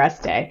family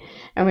rest day.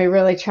 And we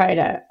really try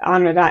to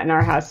honor that in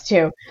our house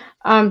too.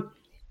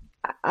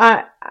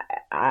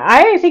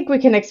 I think we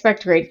can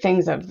expect great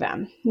things of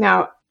them.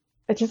 Now,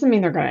 it doesn't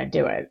mean they're going to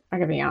do it. I'm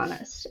going to be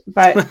honest,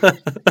 but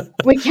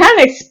we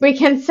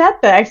can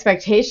set the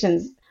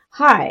expectations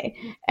high,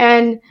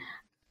 and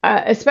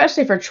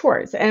especially for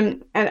chores.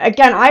 And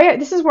again,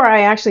 this is where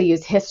I actually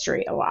use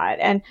history a lot.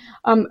 And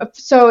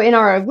so in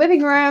our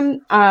living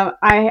room,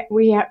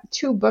 we have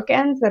 2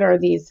 bookends that are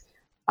these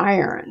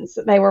irons.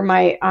 They were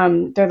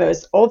they're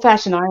those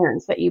old-fashioned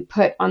irons that you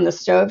put on the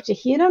stove to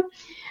heat them.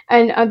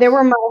 And they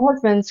were my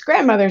husband's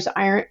grandmother's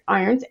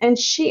irons, and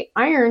she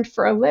ironed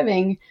for a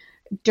living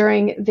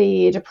during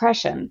the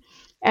Depression.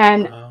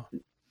 And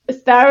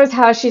that was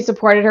how she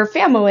supported her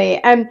family.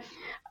 And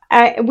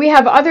we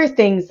have other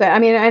things that,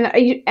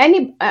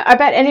 I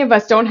bet any of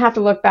us don't have to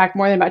look back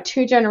more than about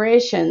 2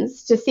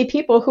 generations to see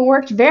people who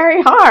worked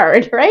very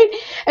hard, right?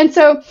 And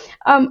so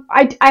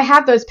I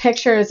have those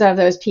pictures of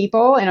those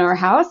people in our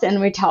house,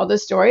 and we tell the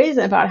stories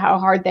about how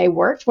hard they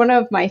worked. One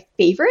of my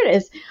favorite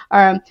is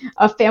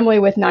a family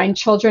with 9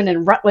 children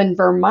in Rutland,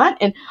 Vermont,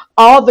 and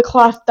all the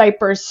cloth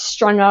diapers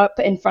strung up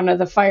in front of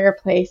the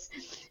fireplace.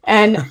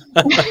 And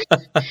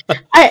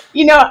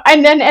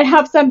and then it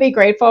helps them be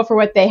grateful for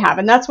what they have.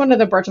 And that's one of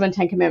the Bertelsmann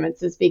 10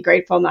 Commandments is be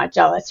grateful, not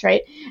jealous,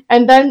 right?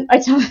 And then I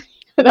tell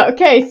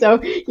Okay,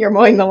 so you're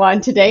mowing the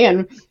lawn today,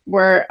 and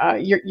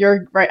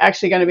you're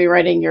actually going to be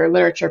writing your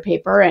literature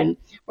paper and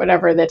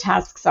whatever the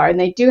tasks are. And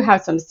they do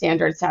have some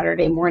standard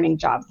Saturday morning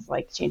jobs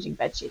like changing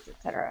bed sheets,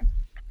 etc.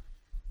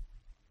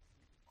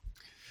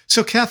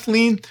 So,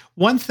 Kathleen,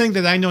 one thing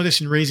that I noticed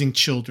in raising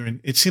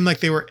children, it seemed like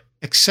they were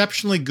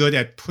exceptionally good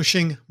at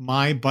pushing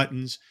my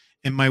buttons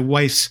and my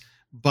wife's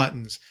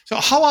buttons. So,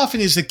 how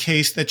often is the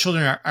case that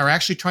children are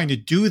actually trying to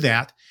do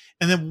that?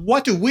 And then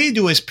what do we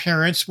do as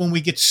parents when we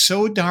get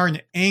so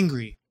darn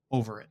angry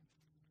over it?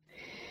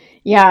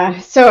 Yeah,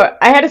 so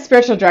I had a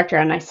spiritual director,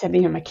 and I said,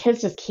 my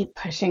kids just keep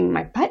pushing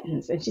my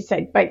buttons. And she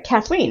said, but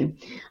Kathleen,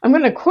 I'm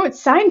going to quote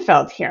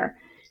Seinfeld here.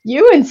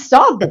 You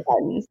installed the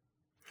buttons.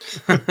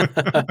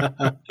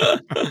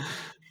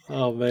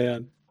 Oh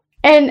man!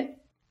 And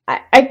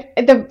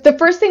the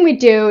first thing we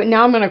do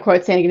now, I'm going to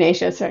quote Saint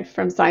Ignatius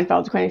from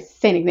Seinfeld,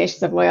 Saint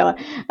Ignatius of Loyola.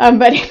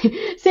 But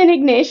Saint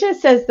Ignatius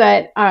says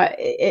that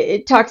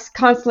it talks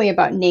constantly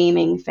about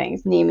naming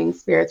things, naming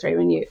spirits, right?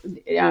 When you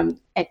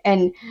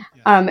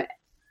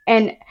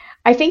and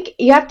I think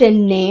you have to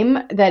name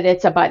that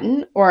it's a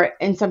button, or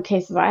in some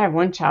cases, I have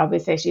one child, they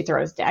say she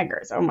throws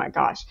daggers. Oh my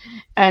gosh.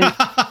 And,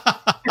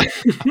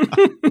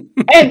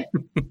 and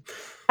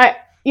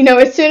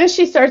as soon as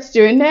she starts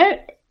doing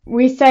that,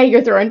 we say,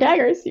 you're throwing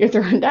daggers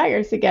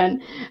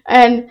again.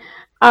 And,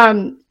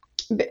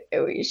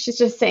 she's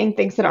just saying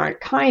things that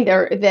aren't kind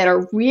or that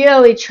are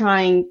really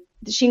trying.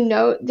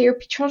 Your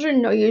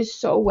children know you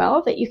so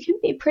well that you can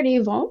be pretty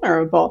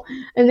vulnerable,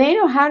 and they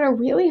know how to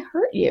really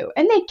hurt you,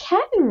 and they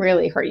can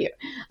really hurt you.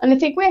 And I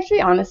think we have to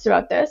be honest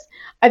about this.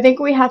 I think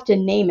we have to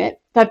name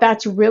it, that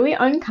that's really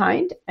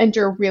unkind and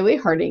you're really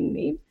hurting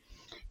me.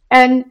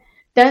 And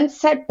then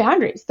set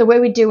boundaries the way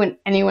we do when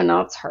anyone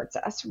else hurts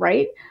us,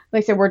 right?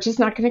 Like I said, we're just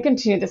not going to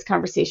continue this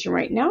conversation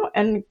right now,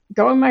 and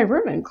go in my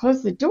room and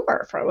close the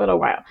door for a little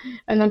while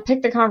and then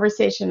pick the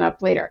conversation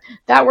up later.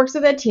 That works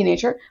with a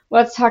teenager.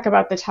 Let's talk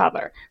about the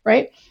toddler,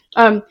 right?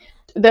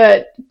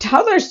 The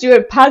toddlers do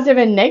it positive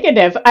and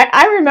negative.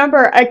 I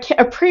remember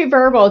a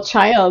pre-verbal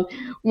child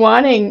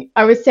I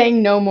was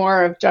saying no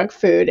more of junk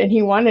food, and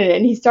he wanted it,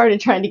 and he started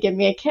trying to give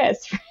me a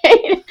kiss,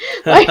 right?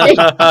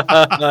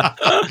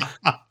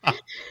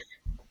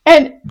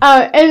 And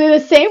in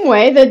the same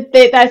way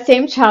that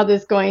same child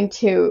is going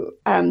to,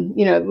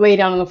 lay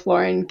down on the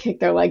floor and kick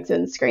their legs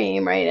and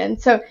scream, right?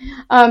 And so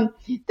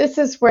this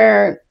is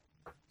where,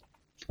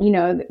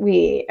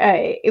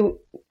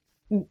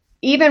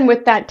 even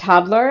with that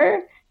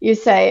toddler, you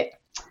say,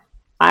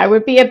 I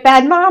would be a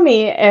bad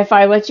mommy if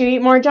I let you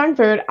eat more junk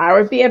food. I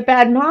would be a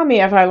bad mommy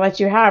if I let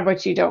you have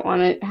what you don't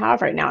want to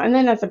have right now. And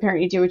then as a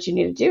parent, you do what you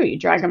need to do. You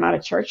drag them out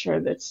of church or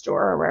the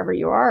store or wherever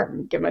you are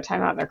and give them a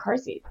time out in their car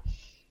seat.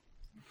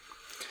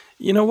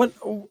 You know what?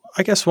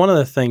 I guess one of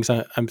the things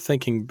I'm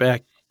thinking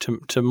back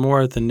to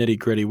more the nitty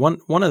gritty. One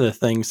of the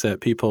things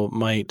that people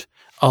might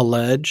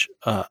allege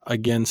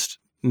against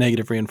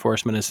negative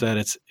reinforcement is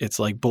that it's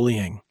like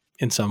bullying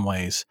in some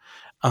ways.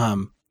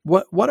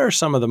 What are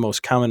some of the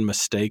most common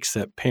mistakes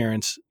that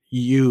parents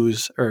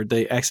use or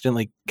they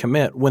accidentally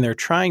commit when they're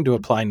trying to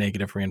apply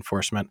negative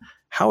reinforcement?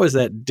 How is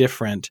that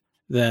different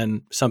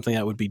than something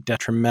that would be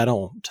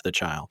detrimental to the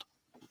child?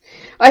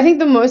 I think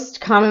the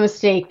most common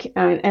mistake,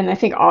 and I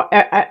think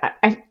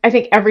I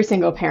think every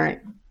single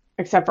parent,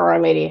 except for Our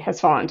Lady,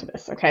 has fallen into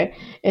this. Okay,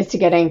 is to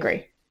get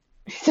angry.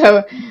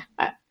 So,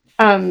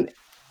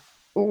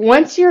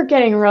 once you're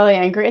getting really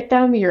angry at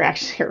them, you're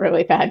actually a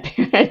really bad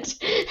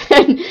parent,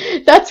 and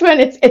that's when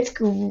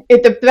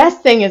the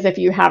best thing is if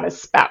you have a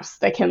spouse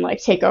that can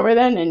like take over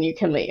then and you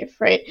can leave,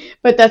 right?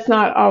 But that's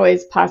not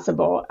always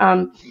possible.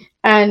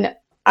 And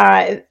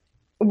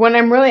when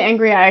I'm really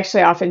angry, I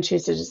actually often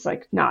choose to just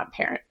like not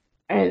parent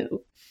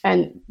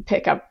and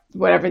pick up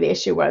whatever the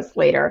issue was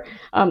later.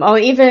 I'll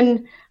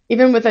even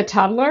with a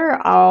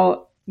toddler,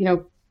 I'll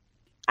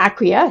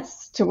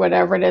acquiesce to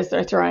whatever it is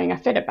they're throwing a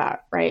fit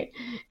about, right?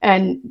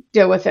 And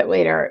deal with it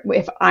later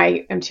if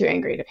I am too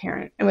angry to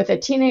parent. And with a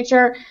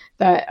teenager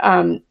that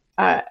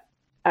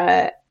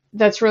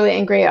that's really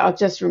angry, I'll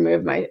just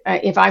remove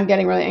if I'm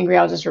getting really angry,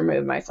 I'll just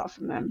remove myself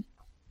from them.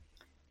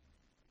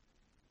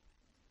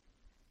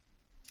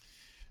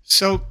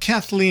 So,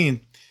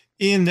 Kathleen,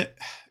 in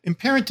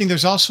parenting,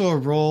 there's also a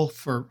role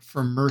for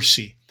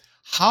mercy.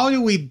 How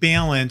do we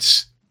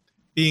balance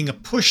being a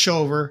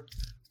pushover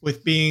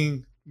with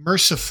being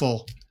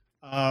merciful,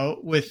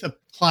 with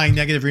applying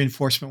negative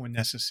reinforcement when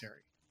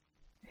necessary?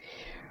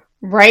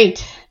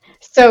 Right.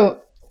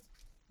 So,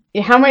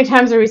 how many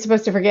times are we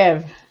supposed to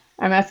forgive?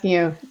 I'm asking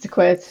you. It's a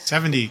quiz.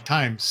 70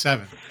 times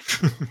 7.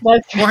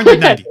 That's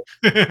 490.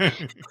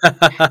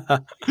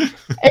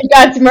 And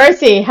God's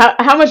mercy.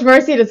 How much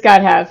mercy does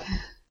God have?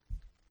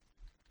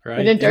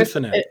 Right.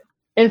 Infinite.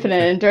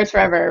 Infinite, endures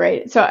forever,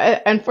 right? So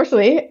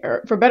unfortunately,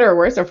 or for better or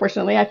worse, or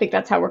fortunately, I think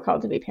that's how we're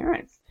called to be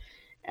parents.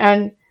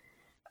 And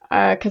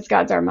because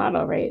God's our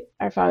model, right?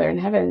 Our Father in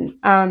heaven.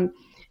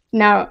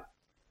 Now,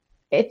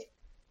 it's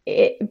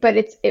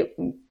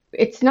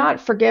not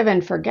forgive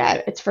and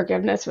forget. It's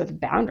forgiveness with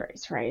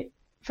boundaries, right?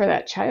 for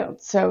that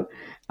child. So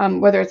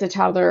whether it's a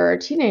toddler or a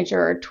teenager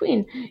or a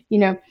tween,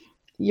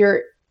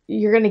 you're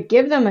going to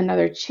give them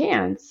another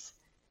chance,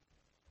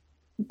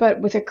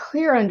 but with a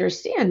clear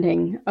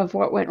understanding of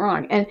what went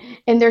wrong.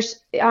 And there's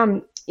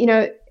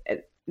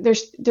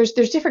there's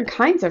different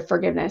kinds of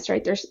forgiveness,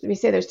 right? We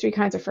say there's 3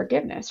 kinds of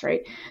forgiveness,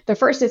 right? The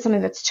first is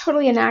something that's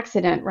totally an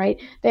accident,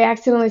 right? They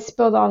accidentally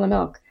spilled all the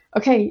milk.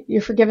 Okay,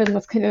 you're forgiven.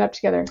 Let's clean it up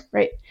together,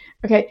 right?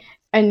 Okay,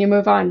 and you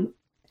move on.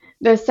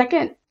 The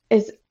second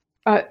is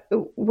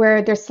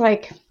where there's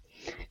like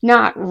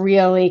not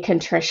really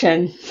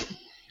contrition,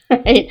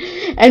 right?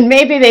 And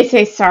maybe they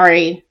say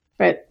sorry,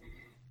 but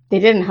they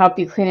didn't help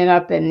you clean it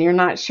up, and you're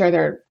not sure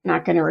they're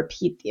not going to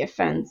repeat the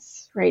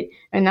offense, right?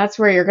 And that's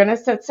where you're going to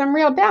set some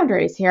real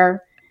boundaries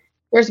here.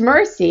 There's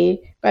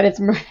mercy, but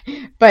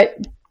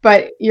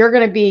but you're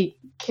going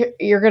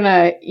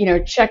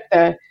to check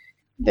the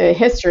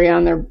history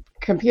on their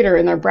computer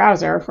in their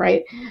browser,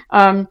 right?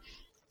 And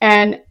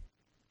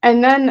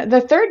then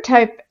the third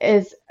type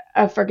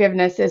of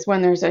forgiveness is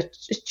when there's a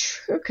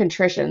true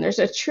contrition. There's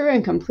a true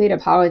and complete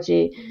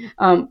apology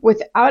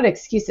without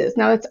excuses.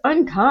 Now, it's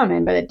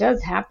uncommon, but it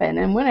does happen.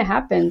 And when it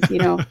happens,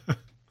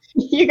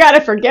 you got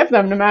to forgive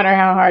them no matter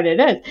how hard it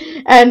is.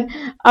 And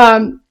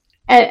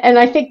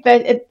I think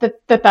that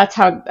that's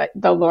how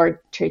the Lord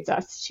treats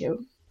us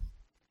too.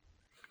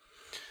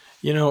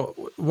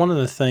 One of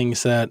the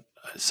things that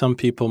some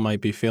people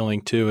might be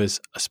feeling too is,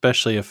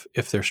 especially if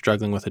they're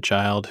struggling with a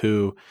child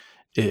who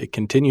it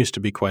continues to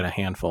be quite a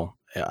handful.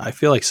 I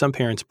feel like some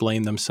parents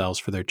blame themselves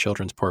for their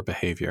children's poor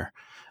behavior.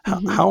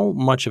 Mm-hmm. How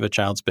much of a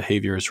child's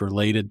behavior is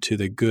related to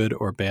the good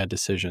or bad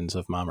decisions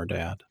of mom or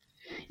dad?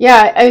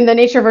 Yeah, I mean, the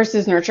nature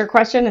versus nurture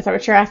question, is that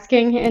what you're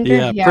asking, Andrew?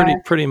 Yeah.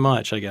 Pretty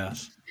much, I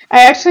guess.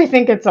 I actually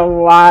think it's a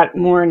lot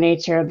more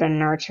nature than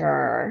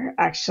nurture,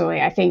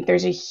 actually. I think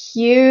there's a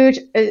huge,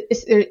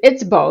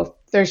 it's both,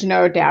 there's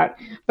no doubt,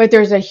 but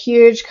there's a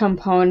huge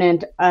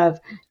component of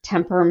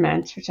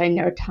temperament, which I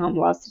know Tom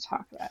loves to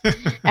talk about.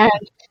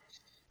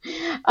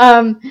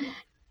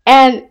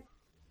 And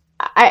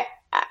I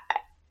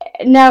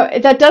now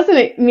that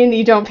doesn't mean that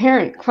you don't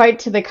parent. Quite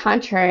to the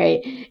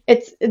contrary.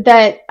 It's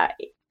that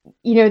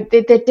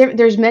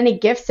there's many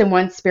gifts in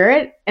one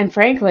spirit, and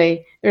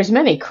frankly, there's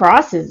many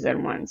crosses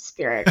in one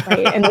spirit,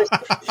 right? And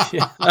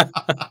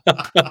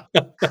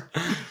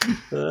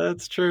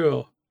that's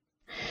true.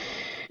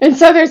 And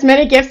so there's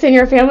many gifts in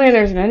your family, and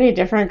there's many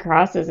different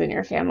crosses in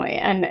your family,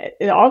 and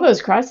all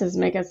those crosses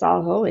make us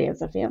all holy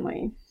as a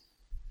family.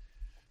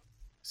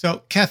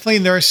 So,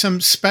 Kathleen, there are some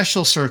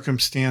special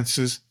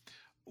circumstances.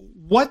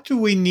 What do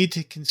we need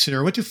to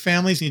consider? What do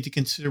families need to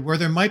consider where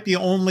there might be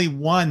only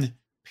one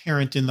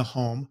parent in the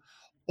home,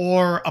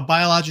 or a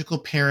biological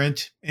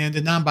parent and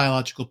a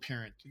non-biological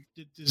parent?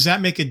 Does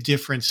that make a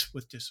difference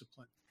with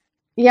discipline?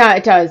 Yeah,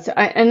 it does.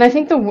 And I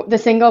think the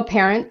single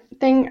parent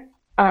thing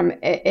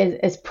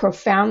is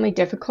profoundly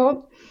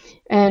difficult.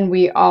 And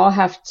we all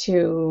have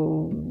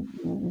to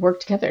work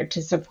together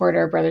to support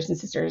our brothers and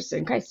sisters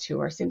in Christ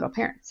who are single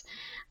parents.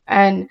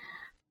 And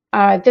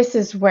this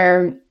is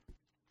where,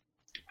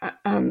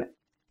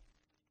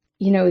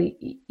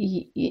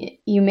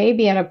 you may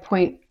be at a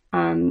point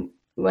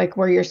like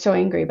where you're so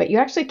angry, but you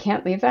actually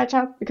can't leave that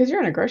job because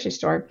you're in a grocery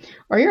store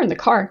or you're in the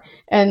car,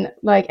 and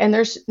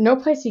there's no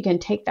place you can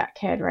take that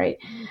kid, right?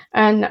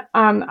 And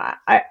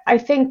I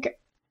think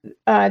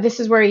this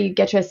is where you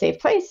get to a safe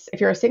place if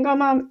you're a single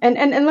mom.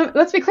 And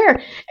let's be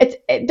clear,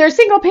 there's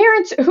single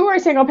parents who are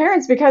single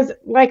parents because,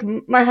 like,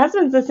 my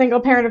husband's a single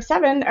parent of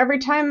 7. Every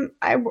time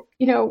I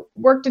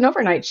worked an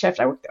overnight shift,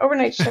 I worked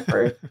overnight shift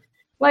for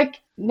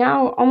like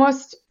now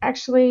almost,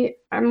 actually,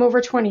 I'm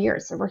over 20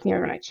 years of working the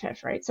overnight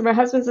shift, right? So my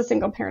husband's a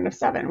single parent of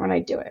 7 when I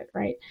do it,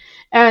 right?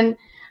 And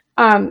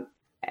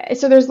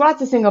so there's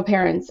lots of single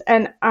parents,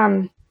 and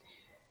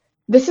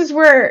this is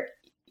where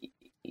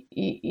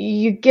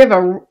you give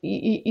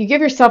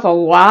yourself a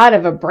lot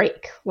of a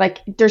break. Like,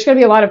 there's going to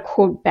be a lot of,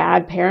 quote,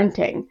 bad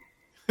parenting,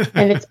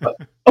 and it's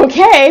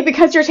okay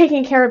because you're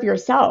taking care of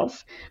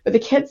yourself, but the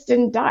kids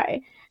didn't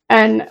die,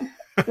 and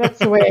that's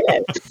the way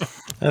it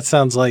is. That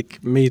sounds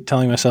like me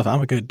telling myself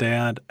I'm a good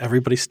dad.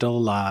 Everybody's still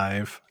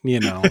alive.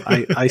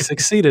 I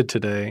succeeded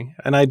today,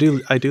 and I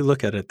do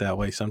look at it that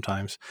way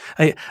sometimes.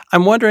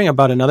 I'm wondering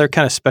about another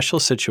kind of special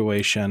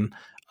situation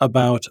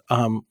about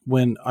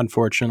when,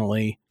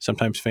 unfortunately,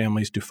 sometimes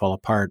families do fall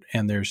apart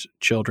and there's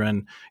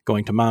children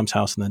going to mom's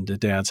house and then to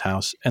dad's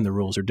house, and the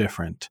rules are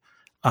different.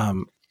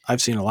 I've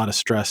seen a lot of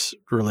stress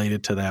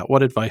related to that.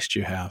 What advice do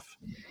you have?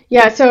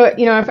 Yeah, so,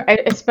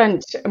 I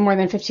spent more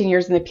than 15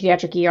 years in the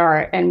pediatric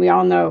ER, and we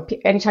all know,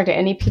 and you talk to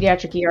any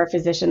pediatric ER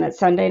physician, that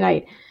Sunday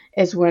night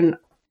is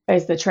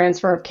the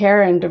transfer of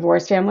care in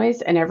divorced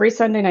families. And every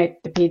Sunday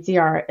night, the peds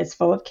ER is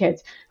full of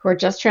kids who are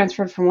just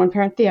transferred from one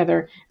parent to the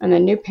other, and the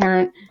new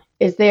parent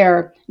is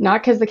there,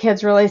 not because the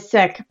kid's really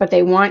sick, but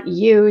they want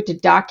you to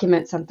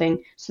document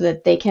something so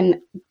that they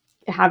can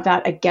have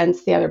that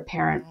against the other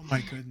parent. Oh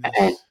my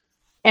goodness.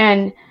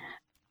 And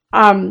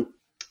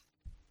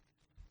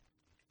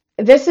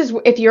this is,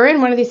 if you're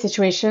in one of these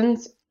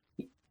situations,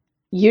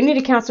 you need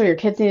a counselor, your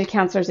kids need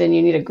counselors, and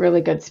you need a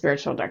really good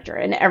spiritual doctor.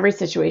 And every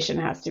situation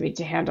has to be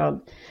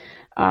handled,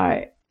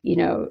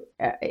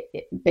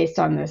 based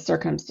on the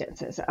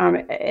circumstances.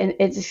 And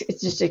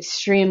it's just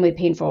extremely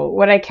painful.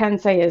 What I can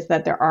say is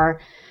that there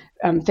are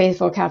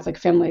faithful Catholic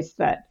families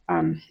that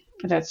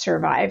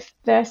survive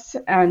this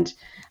and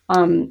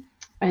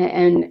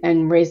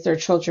raise their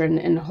children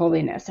in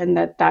holiness, and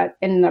that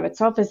in and of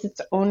itself is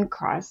its own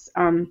cross.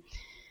 You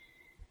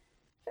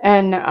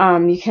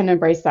can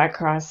embrace that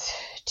cross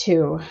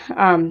too,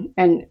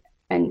 and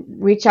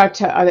reach out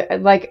to other,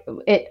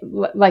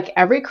 like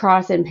every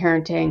cross in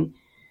parenting.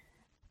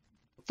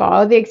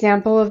 Follow the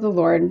example of the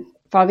Lord,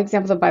 follow the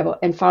example of the Bible,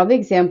 and follow the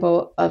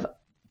example of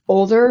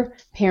older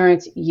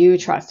parents you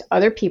trust,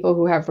 other people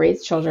who have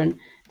raised children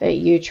that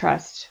you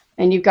trust.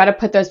 And you've got to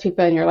put those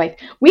people in your life.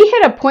 We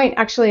hit a point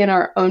actually in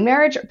our own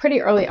marriage pretty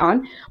early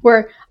on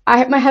where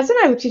my husband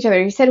and I looked at each other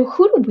and he said,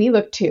 who do we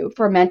look to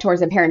for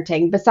mentors in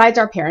parenting besides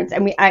our parents?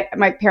 And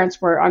my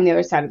parents were on the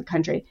other side of the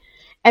country.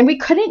 And we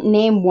couldn't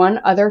name one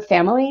other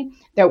family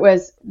that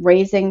was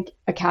raising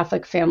a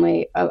Catholic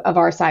family of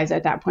our size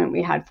at that point.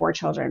 We had 4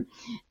 children,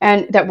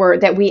 and that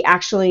we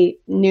actually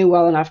knew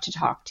well enough to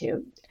talk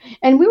to.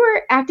 And we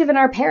were active in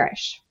our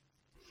parish.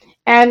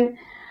 And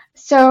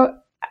so,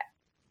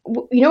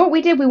 you know what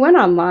we did? We went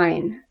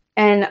online,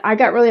 and I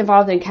got really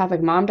involved in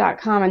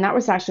CatholicMom.com, and that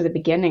was actually the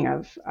beginning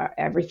of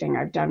everything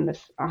I've done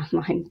with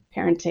online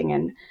parenting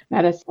and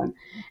medicine.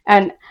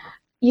 And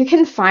you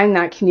can find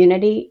that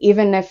community,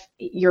 even if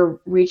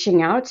you're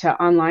reaching out to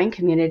online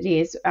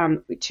communities,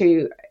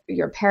 to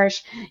your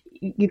parish.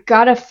 You've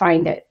got to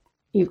find it.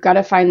 You've got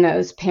to find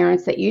those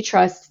parents that you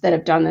trust that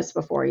have done this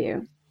before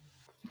you.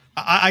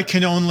 I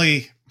can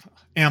only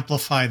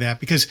amplify that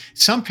because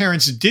some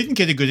parents didn't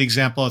get a good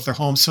example at their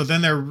home. So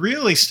then they're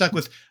really stuck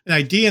with an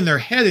idea in their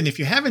head. And if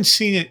you haven't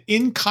seen it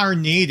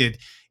incarnated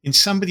in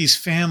somebody's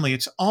family,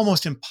 it's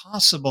almost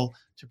impossible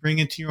to bring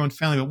into your own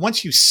family. But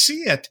once you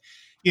see it,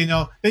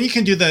 then you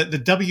can do the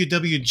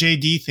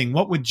WWJD thing.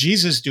 What would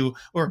Jesus do?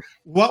 Or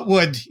what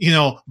would,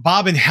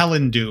 Bob and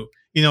Helen do?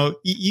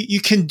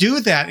 You can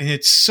do that, and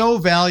it's so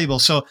valuable.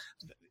 So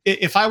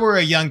if I were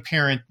a young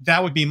parent,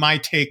 that would be my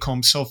take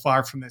home so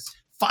far from this.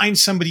 Find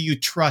somebody you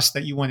trust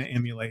that you want to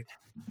emulate.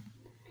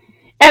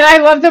 And I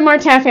love the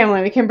Martin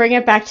family. We can bring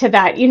it back to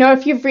that.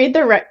 If you read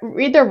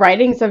the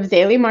writings of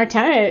Zélie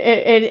Martin,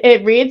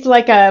 it reads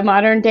like a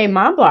modern day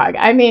mom blog.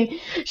 I mean,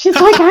 she's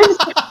like,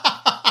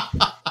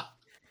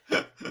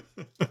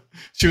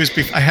 She was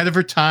ahead of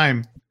her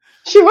time.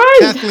 She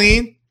was.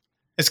 Kathleen,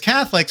 as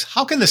Catholics,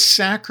 how can the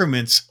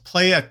sacraments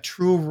play a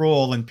true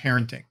role in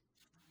parenting?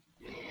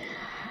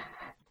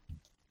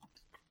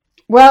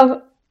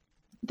 Well,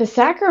 the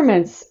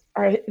sacraments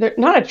they're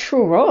not a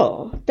true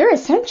role. They're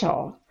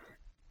essential.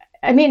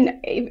 I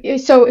mean,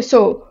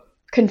 so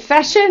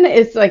confession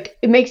is like,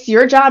 it makes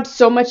your job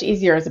so much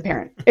easier as a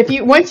parent.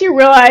 Once you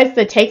realize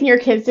that taking your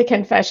kids to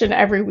confession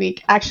every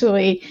week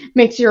actually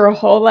makes your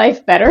whole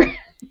life better,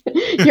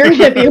 you're going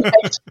to be like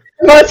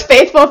the most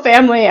faithful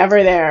family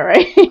ever there,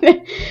 right?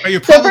 But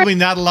you're probably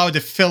not allowed to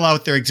fill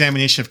out their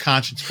examination of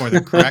conscience for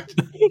them, correct?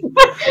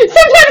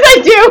 Sometimes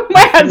I do.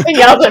 My husband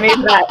yells at me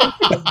for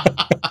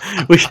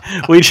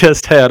that. We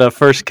just had a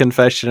first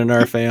confession in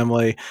our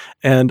family,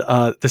 and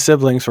the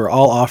siblings were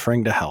all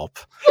offering to help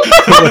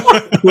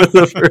with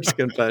the first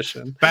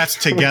confession. That's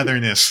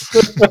togetherness.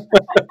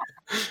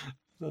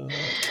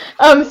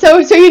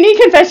 So you need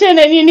confession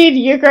and you need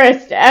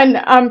Eucharist, and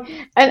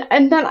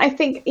then I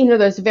think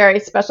those very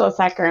special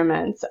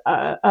sacraments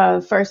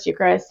of First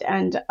Eucharist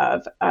and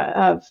of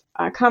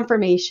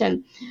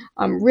confirmation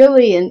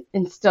really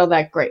instill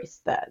that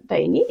grace that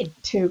they need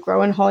to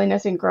grow in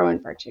holiness and grow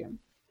in virtue.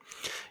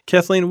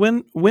 Kathleen,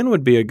 when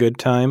would be a good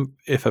time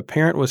if a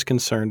parent was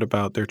concerned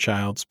about their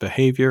child's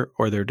behavior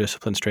or their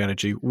discipline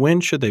strategy?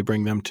 When should they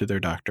bring them to their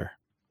doctor?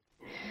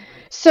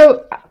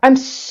 So I'm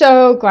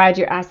so glad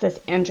you asked this,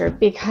 Andrew,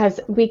 because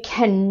we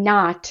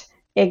cannot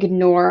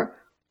ignore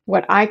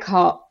what I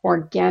call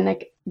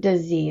organic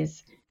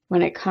disease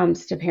when it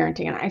comes to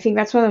parenting. And I think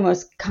that's one of the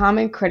most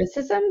common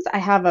criticisms I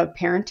have of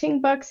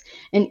parenting books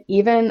and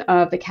even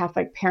of the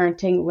Catholic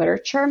parenting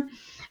literature,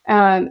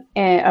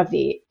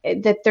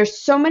 that there's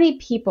so many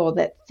people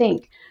that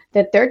think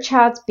that their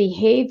child's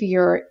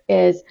behavior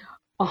is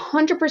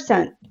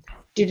 100%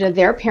 due to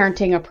their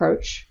parenting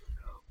approach,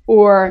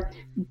 or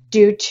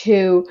due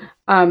to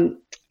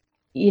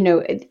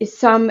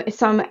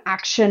some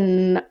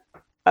action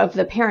of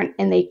the parent,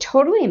 and they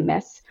totally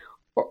miss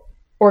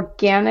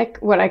organic,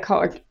 what I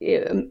call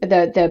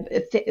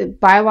the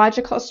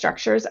biological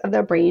structures of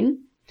the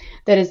brain.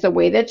 That is the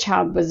way the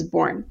child was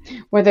born,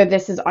 whether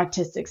this is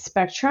autistic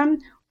spectrum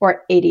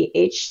or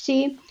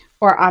ADHD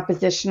or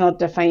oppositional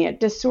defiant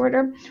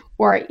disorder,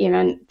 or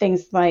even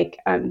things like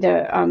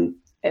other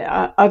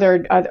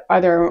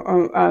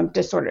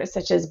disorders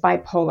such as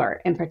bipolar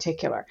in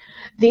particular.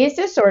 These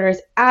disorders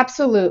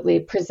absolutely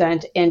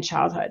present in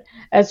childhood,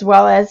 as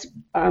well as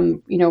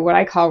what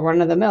I call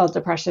run-of-the-mill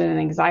depression and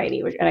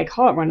anxiety, and I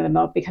call it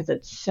run-of-the-mill because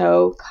it's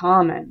so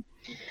common.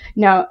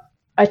 Now,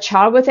 a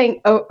child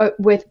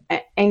with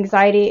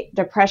anxiety,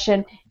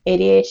 depression,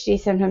 ADHD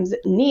symptoms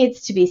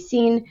needs to be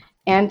seen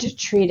and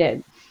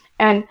treated.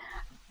 And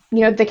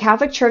the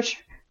Catholic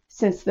Church,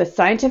 since the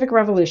scientific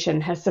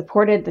revolution, has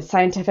supported the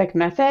scientific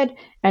method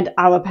and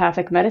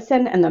allopathic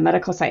medicine and the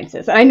medical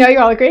sciences. And I know you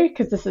all agree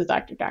because this is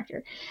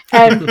Doctor.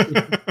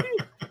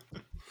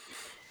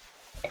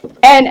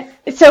 And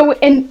so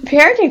in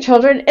parenting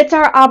children, it's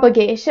our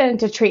obligation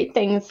to treat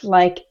things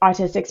like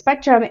autistic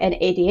spectrum and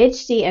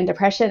ADHD and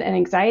depression and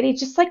anxiety,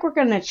 just like we're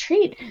going to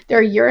treat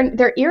their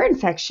ear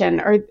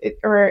infection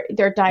or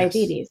their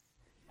diabetes.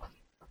 Yes.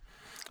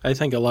 I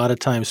think a lot of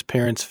times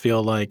parents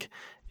feel like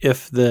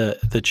if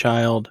the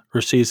child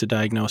receives a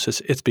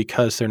diagnosis, it's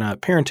because they're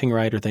not parenting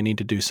right or they need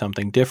to do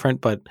something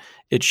different, but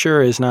it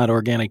sure is not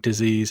organic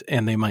disease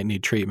and they might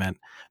need treatment.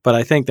 But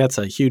I think that's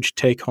a huge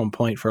take-home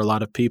point for a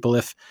lot of people.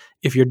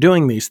 If you're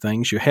doing these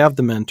things, you have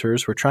the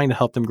mentors, we're trying to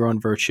help them grow in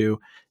virtue,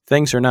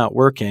 things are not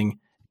working,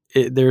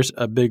 there's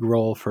a big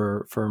role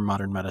for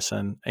modern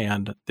medicine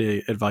and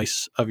the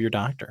advice of your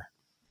doctor.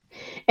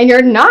 And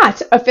you're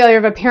not a failure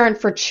of a parent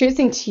for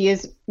choosing to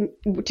use,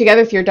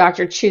 together with your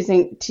doctor,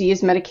 choosing to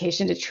use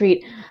medication to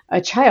treat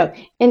a child.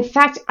 In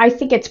fact, I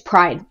think it's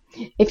pride.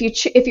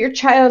 If your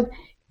child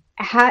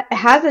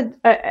has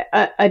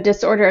a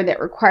disorder that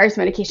requires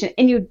medication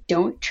and you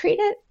don't treat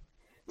it,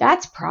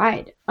 that's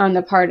pride on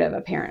the part of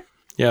a parent.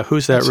 Yeah,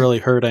 who's that really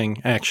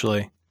hurting,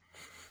 actually?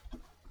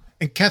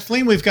 And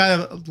Kathleen, we've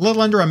got a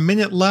little under a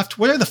minute left.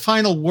 What are the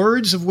final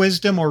words of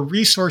wisdom or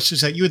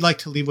resources that you would like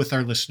to leave with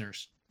our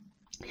listeners?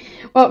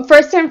 Well,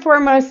 first and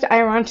foremost,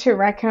 I want to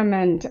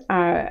recommend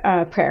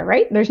prayer,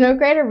 right? There's no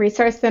greater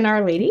resource than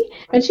Our Lady,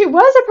 and she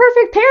was a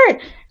perfect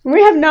parent.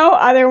 We have no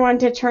other one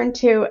to turn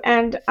to.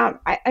 And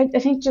I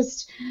think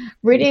just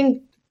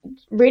reading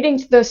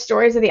those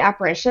stories of the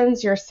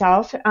apparitions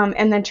yourself,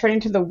 and then turning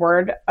to the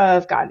Word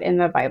of God in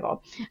the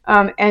Bible,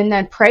 and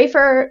then pray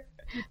for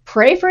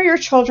your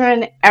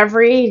children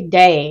every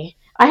day.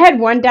 I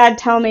had one dad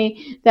tell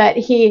me that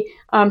he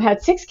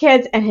had 6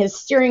 kids and his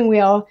steering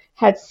wheel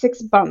had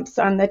 6 bumps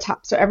on the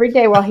top. So every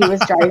day while he was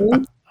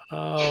driving,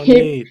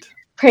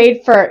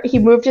 he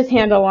moved his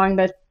hand along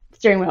the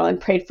steering wheel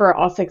and prayed for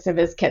all 6 of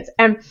his kids.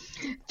 And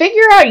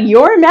figure out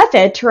your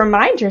method to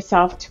remind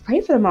yourself to pray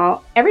for them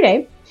all every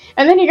day.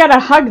 And then you got to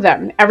hug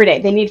them every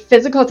day. They need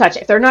physical touch.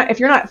 If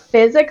you're not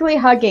physically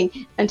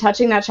hugging and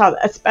touching that child,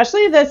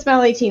 especially the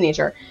smelly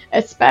teenager,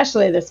 if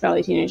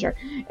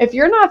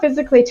you're not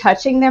physically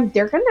touching them,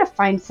 they're going to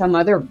find some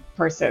other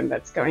person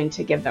that's going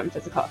to give them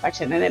physical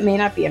affection, and it may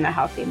not be in a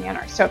healthy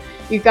manner. So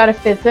you've got to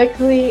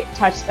physically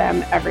touch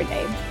them every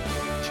day.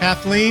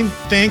 Kathleen,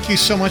 thank you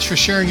so much for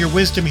sharing your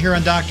wisdom here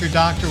on Dr.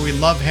 Doctor. We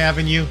love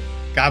having you.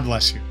 God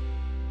bless you.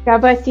 God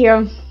bless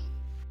you.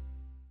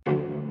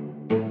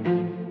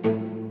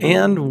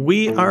 And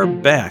we are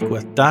back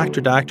with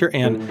Dr. Doctor,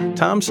 and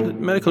Tom's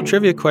medical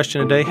trivia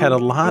question today had a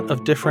lot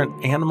of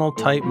different animal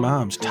type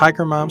moms,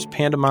 tiger moms,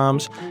 panda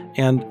moms,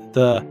 and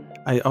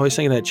I always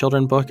think of that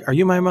children's book, Are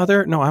You My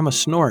Mother? No, I'm a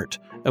snort.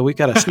 We've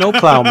got a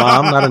snowplow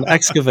mom, not an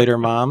excavator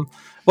mom.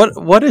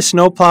 What do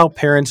snowplow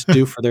parents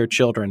do for their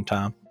children,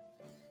 Tom?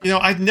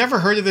 I'd never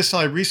heard of this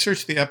until I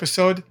researched the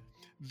episode.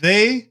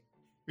 They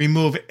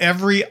remove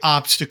every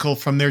obstacle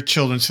from their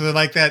children. So they're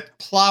like that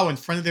plow in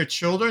front of their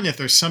children. If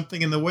there's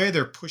something in the way,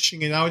 they're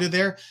pushing it out of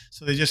there.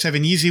 So they just have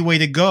an easy way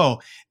to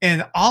go.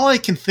 And all I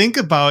can think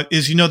about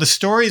is, the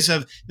stories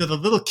of the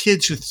little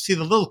kids who see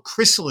the little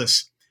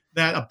chrysalis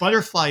that a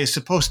butterfly is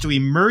supposed to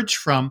emerge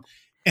from.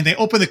 And they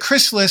open the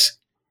chrysalis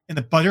and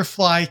the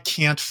butterfly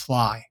can't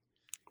fly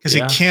because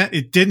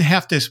it didn't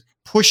have to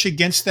push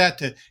against that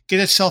to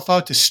get itself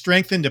out, to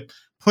strengthen, to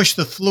push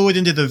the fluid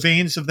into the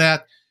veins of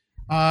that.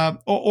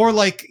 Or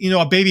like,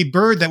 a baby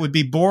bird that would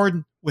be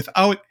born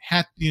without,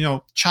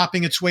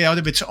 chopping its way out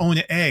of its own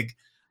egg.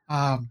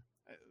 That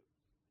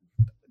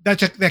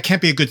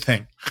can't be a good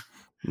thing.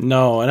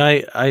 No,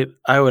 and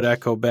I would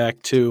echo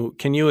back to,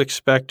 can you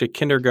expect a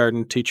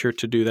kindergarten teacher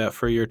to do that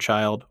for your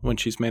child when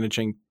she's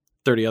managing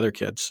 30 other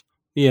kids?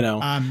 No.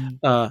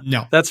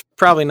 That's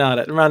probably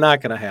not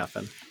going to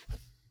happen.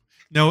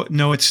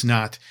 No, it's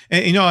not.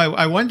 And,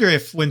 I wonder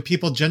if when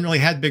people generally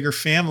had bigger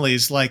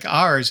families like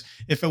ours,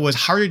 if it was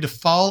harder to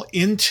fall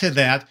into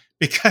that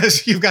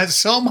because you've got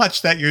so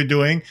much that you're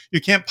doing,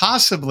 you can't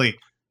possibly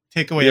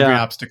take away every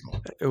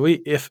obstacle.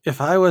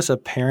 If I was a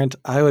parent,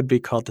 I would be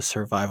called the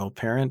survival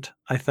parent,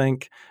 I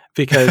think,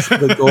 because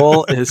the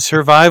goal is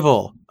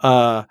survival,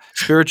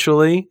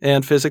 spiritually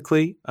and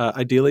physically,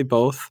 ideally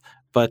both.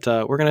 But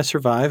we're going to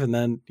survive, and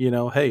then,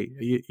 hey,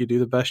 you do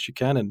the best you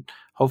can, and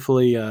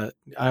hopefully I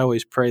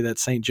always pray that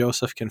St.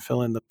 Joseph can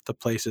fill in the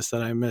places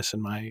that I miss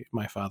in my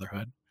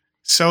fatherhood.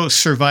 So,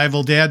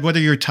 survival dad, what are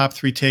your top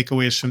 3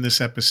 takeaways from this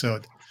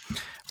episode?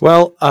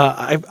 Well,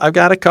 I've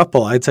got a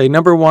couple. I'd say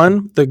number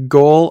 1, the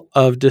goal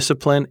of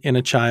discipline in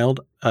a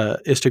child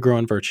is to grow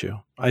in virtue.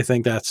 I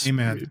think that's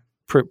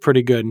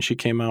pretty good, and she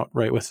came out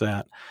right with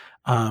that.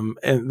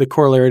 And the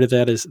corollary to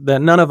that is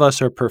that none of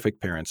us are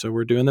perfect parents. So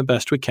we're doing the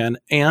best we can,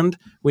 and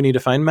we need to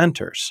find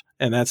mentors.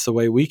 And that's the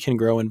way we can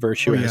grow in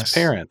virtue as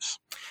parents.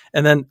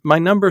 And then my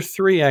number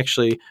 3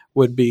 actually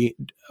would be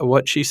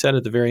what she said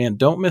at the very end.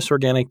 Don't miss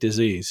organic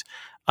disease.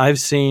 I've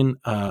seen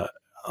a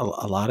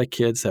lot of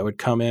kids that would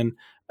come in,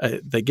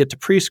 they get to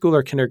preschool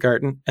or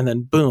kindergarten, and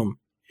then boom,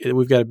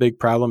 we've got a big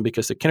problem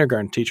because the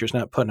kindergarten teacher's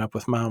not putting up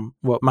with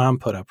what mom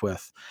put up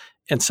with.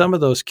 And some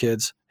of those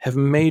kids have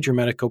major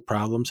medical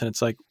problems, and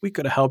it's like, we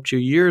could have helped you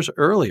years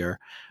earlier.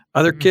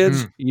 Other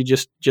kids, you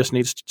just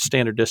need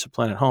standard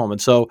discipline at home.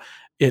 And so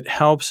it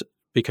helps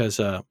because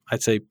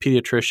I'd say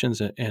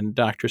pediatricians and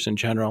doctors in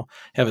general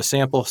have a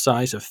sample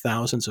size of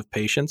thousands of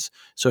patients.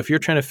 So if you're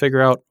trying to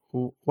figure out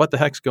what the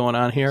heck's going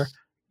on here,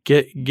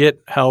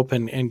 get help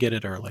and get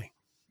it early.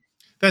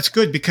 That's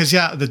good because,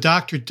 the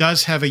doctor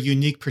does have a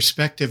unique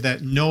perspective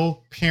that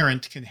no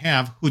parent can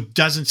have who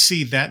doesn't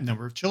see that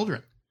number of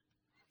children.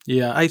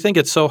 Yeah, I think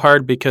it's so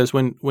hard because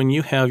when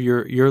you have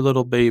your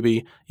little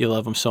baby, you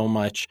love them so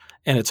much,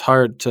 and it's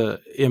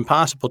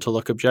impossible to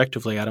look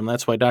objectively at them.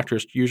 That's why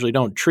doctors usually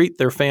don't treat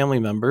their family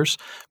members,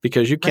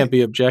 because you can't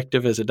be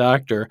objective as a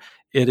doctor.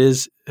 It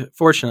is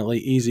fortunately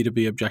easy to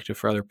be objective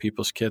for other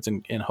people's kids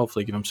and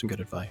hopefully give them some good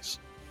advice.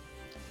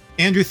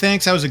 Andrew,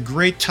 thanks. That was a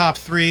great top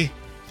 3.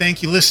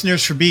 Thank you,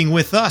 listeners, for being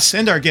with us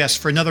and our guests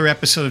for another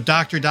episode of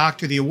Dr.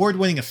 Doctor, the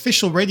award-winning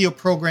official radio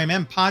program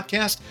and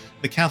podcast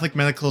of the Catholic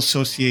Medical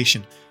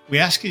Association. We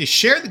ask you to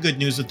share the good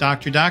news of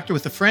Dr. Doctor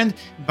with a friend.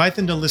 Invite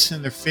them to listen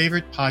to their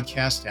favorite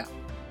podcast app.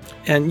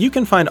 And you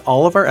can find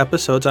all of our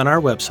episodes on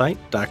our website,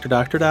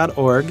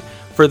 drdoctor.org.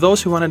 For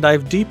those who want to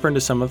dive deeper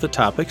into some of the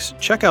topics,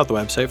 check out the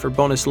website for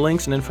bonus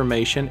links and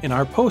information in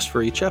our post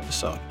for each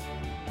episode.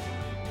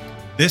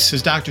 This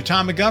is Dr.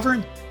 Tom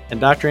McGovern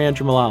and Dr.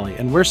 Andrew Mullally,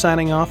 and we're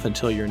signing off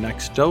until your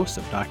next dose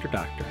of Dr.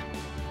 Doctor.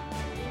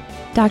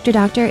 Dr.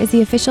 Doctor is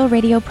the official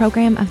radio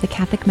program of the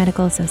Catholic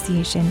Medical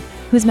Association,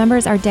 whose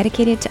members are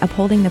dedicated to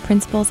upholding the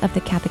principles of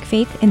the Catholic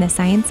faith in the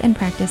science and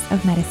practice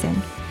of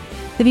medicine.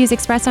 The views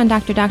expressed on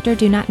Dr. Doctor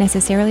do not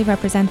necessarily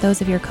represent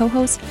those of your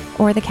co-host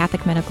or the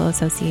Catholic Medical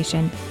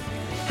Association.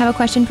 Have a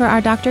question for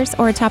our doctors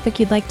or a topic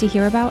you'd like to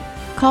hear about?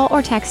 Call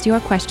or text your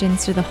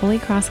questions to the Holy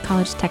Cross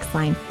College text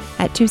line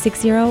at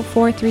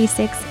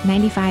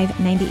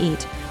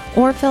 260-436-9598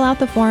 or fill out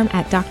the form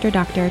at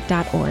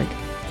drdoctor.org.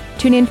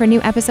 Tune in for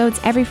new episodes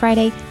every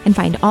Friday and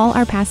find all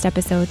our past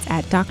episodes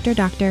at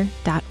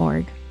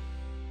drdoctor.org.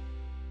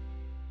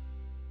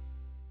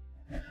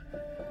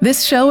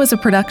 This show is a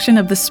production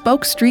of the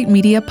Spoke Street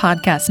Media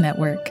Podcast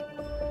Network.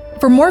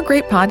 For more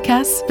great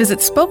podcasts, visit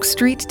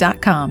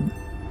spokestreet.com.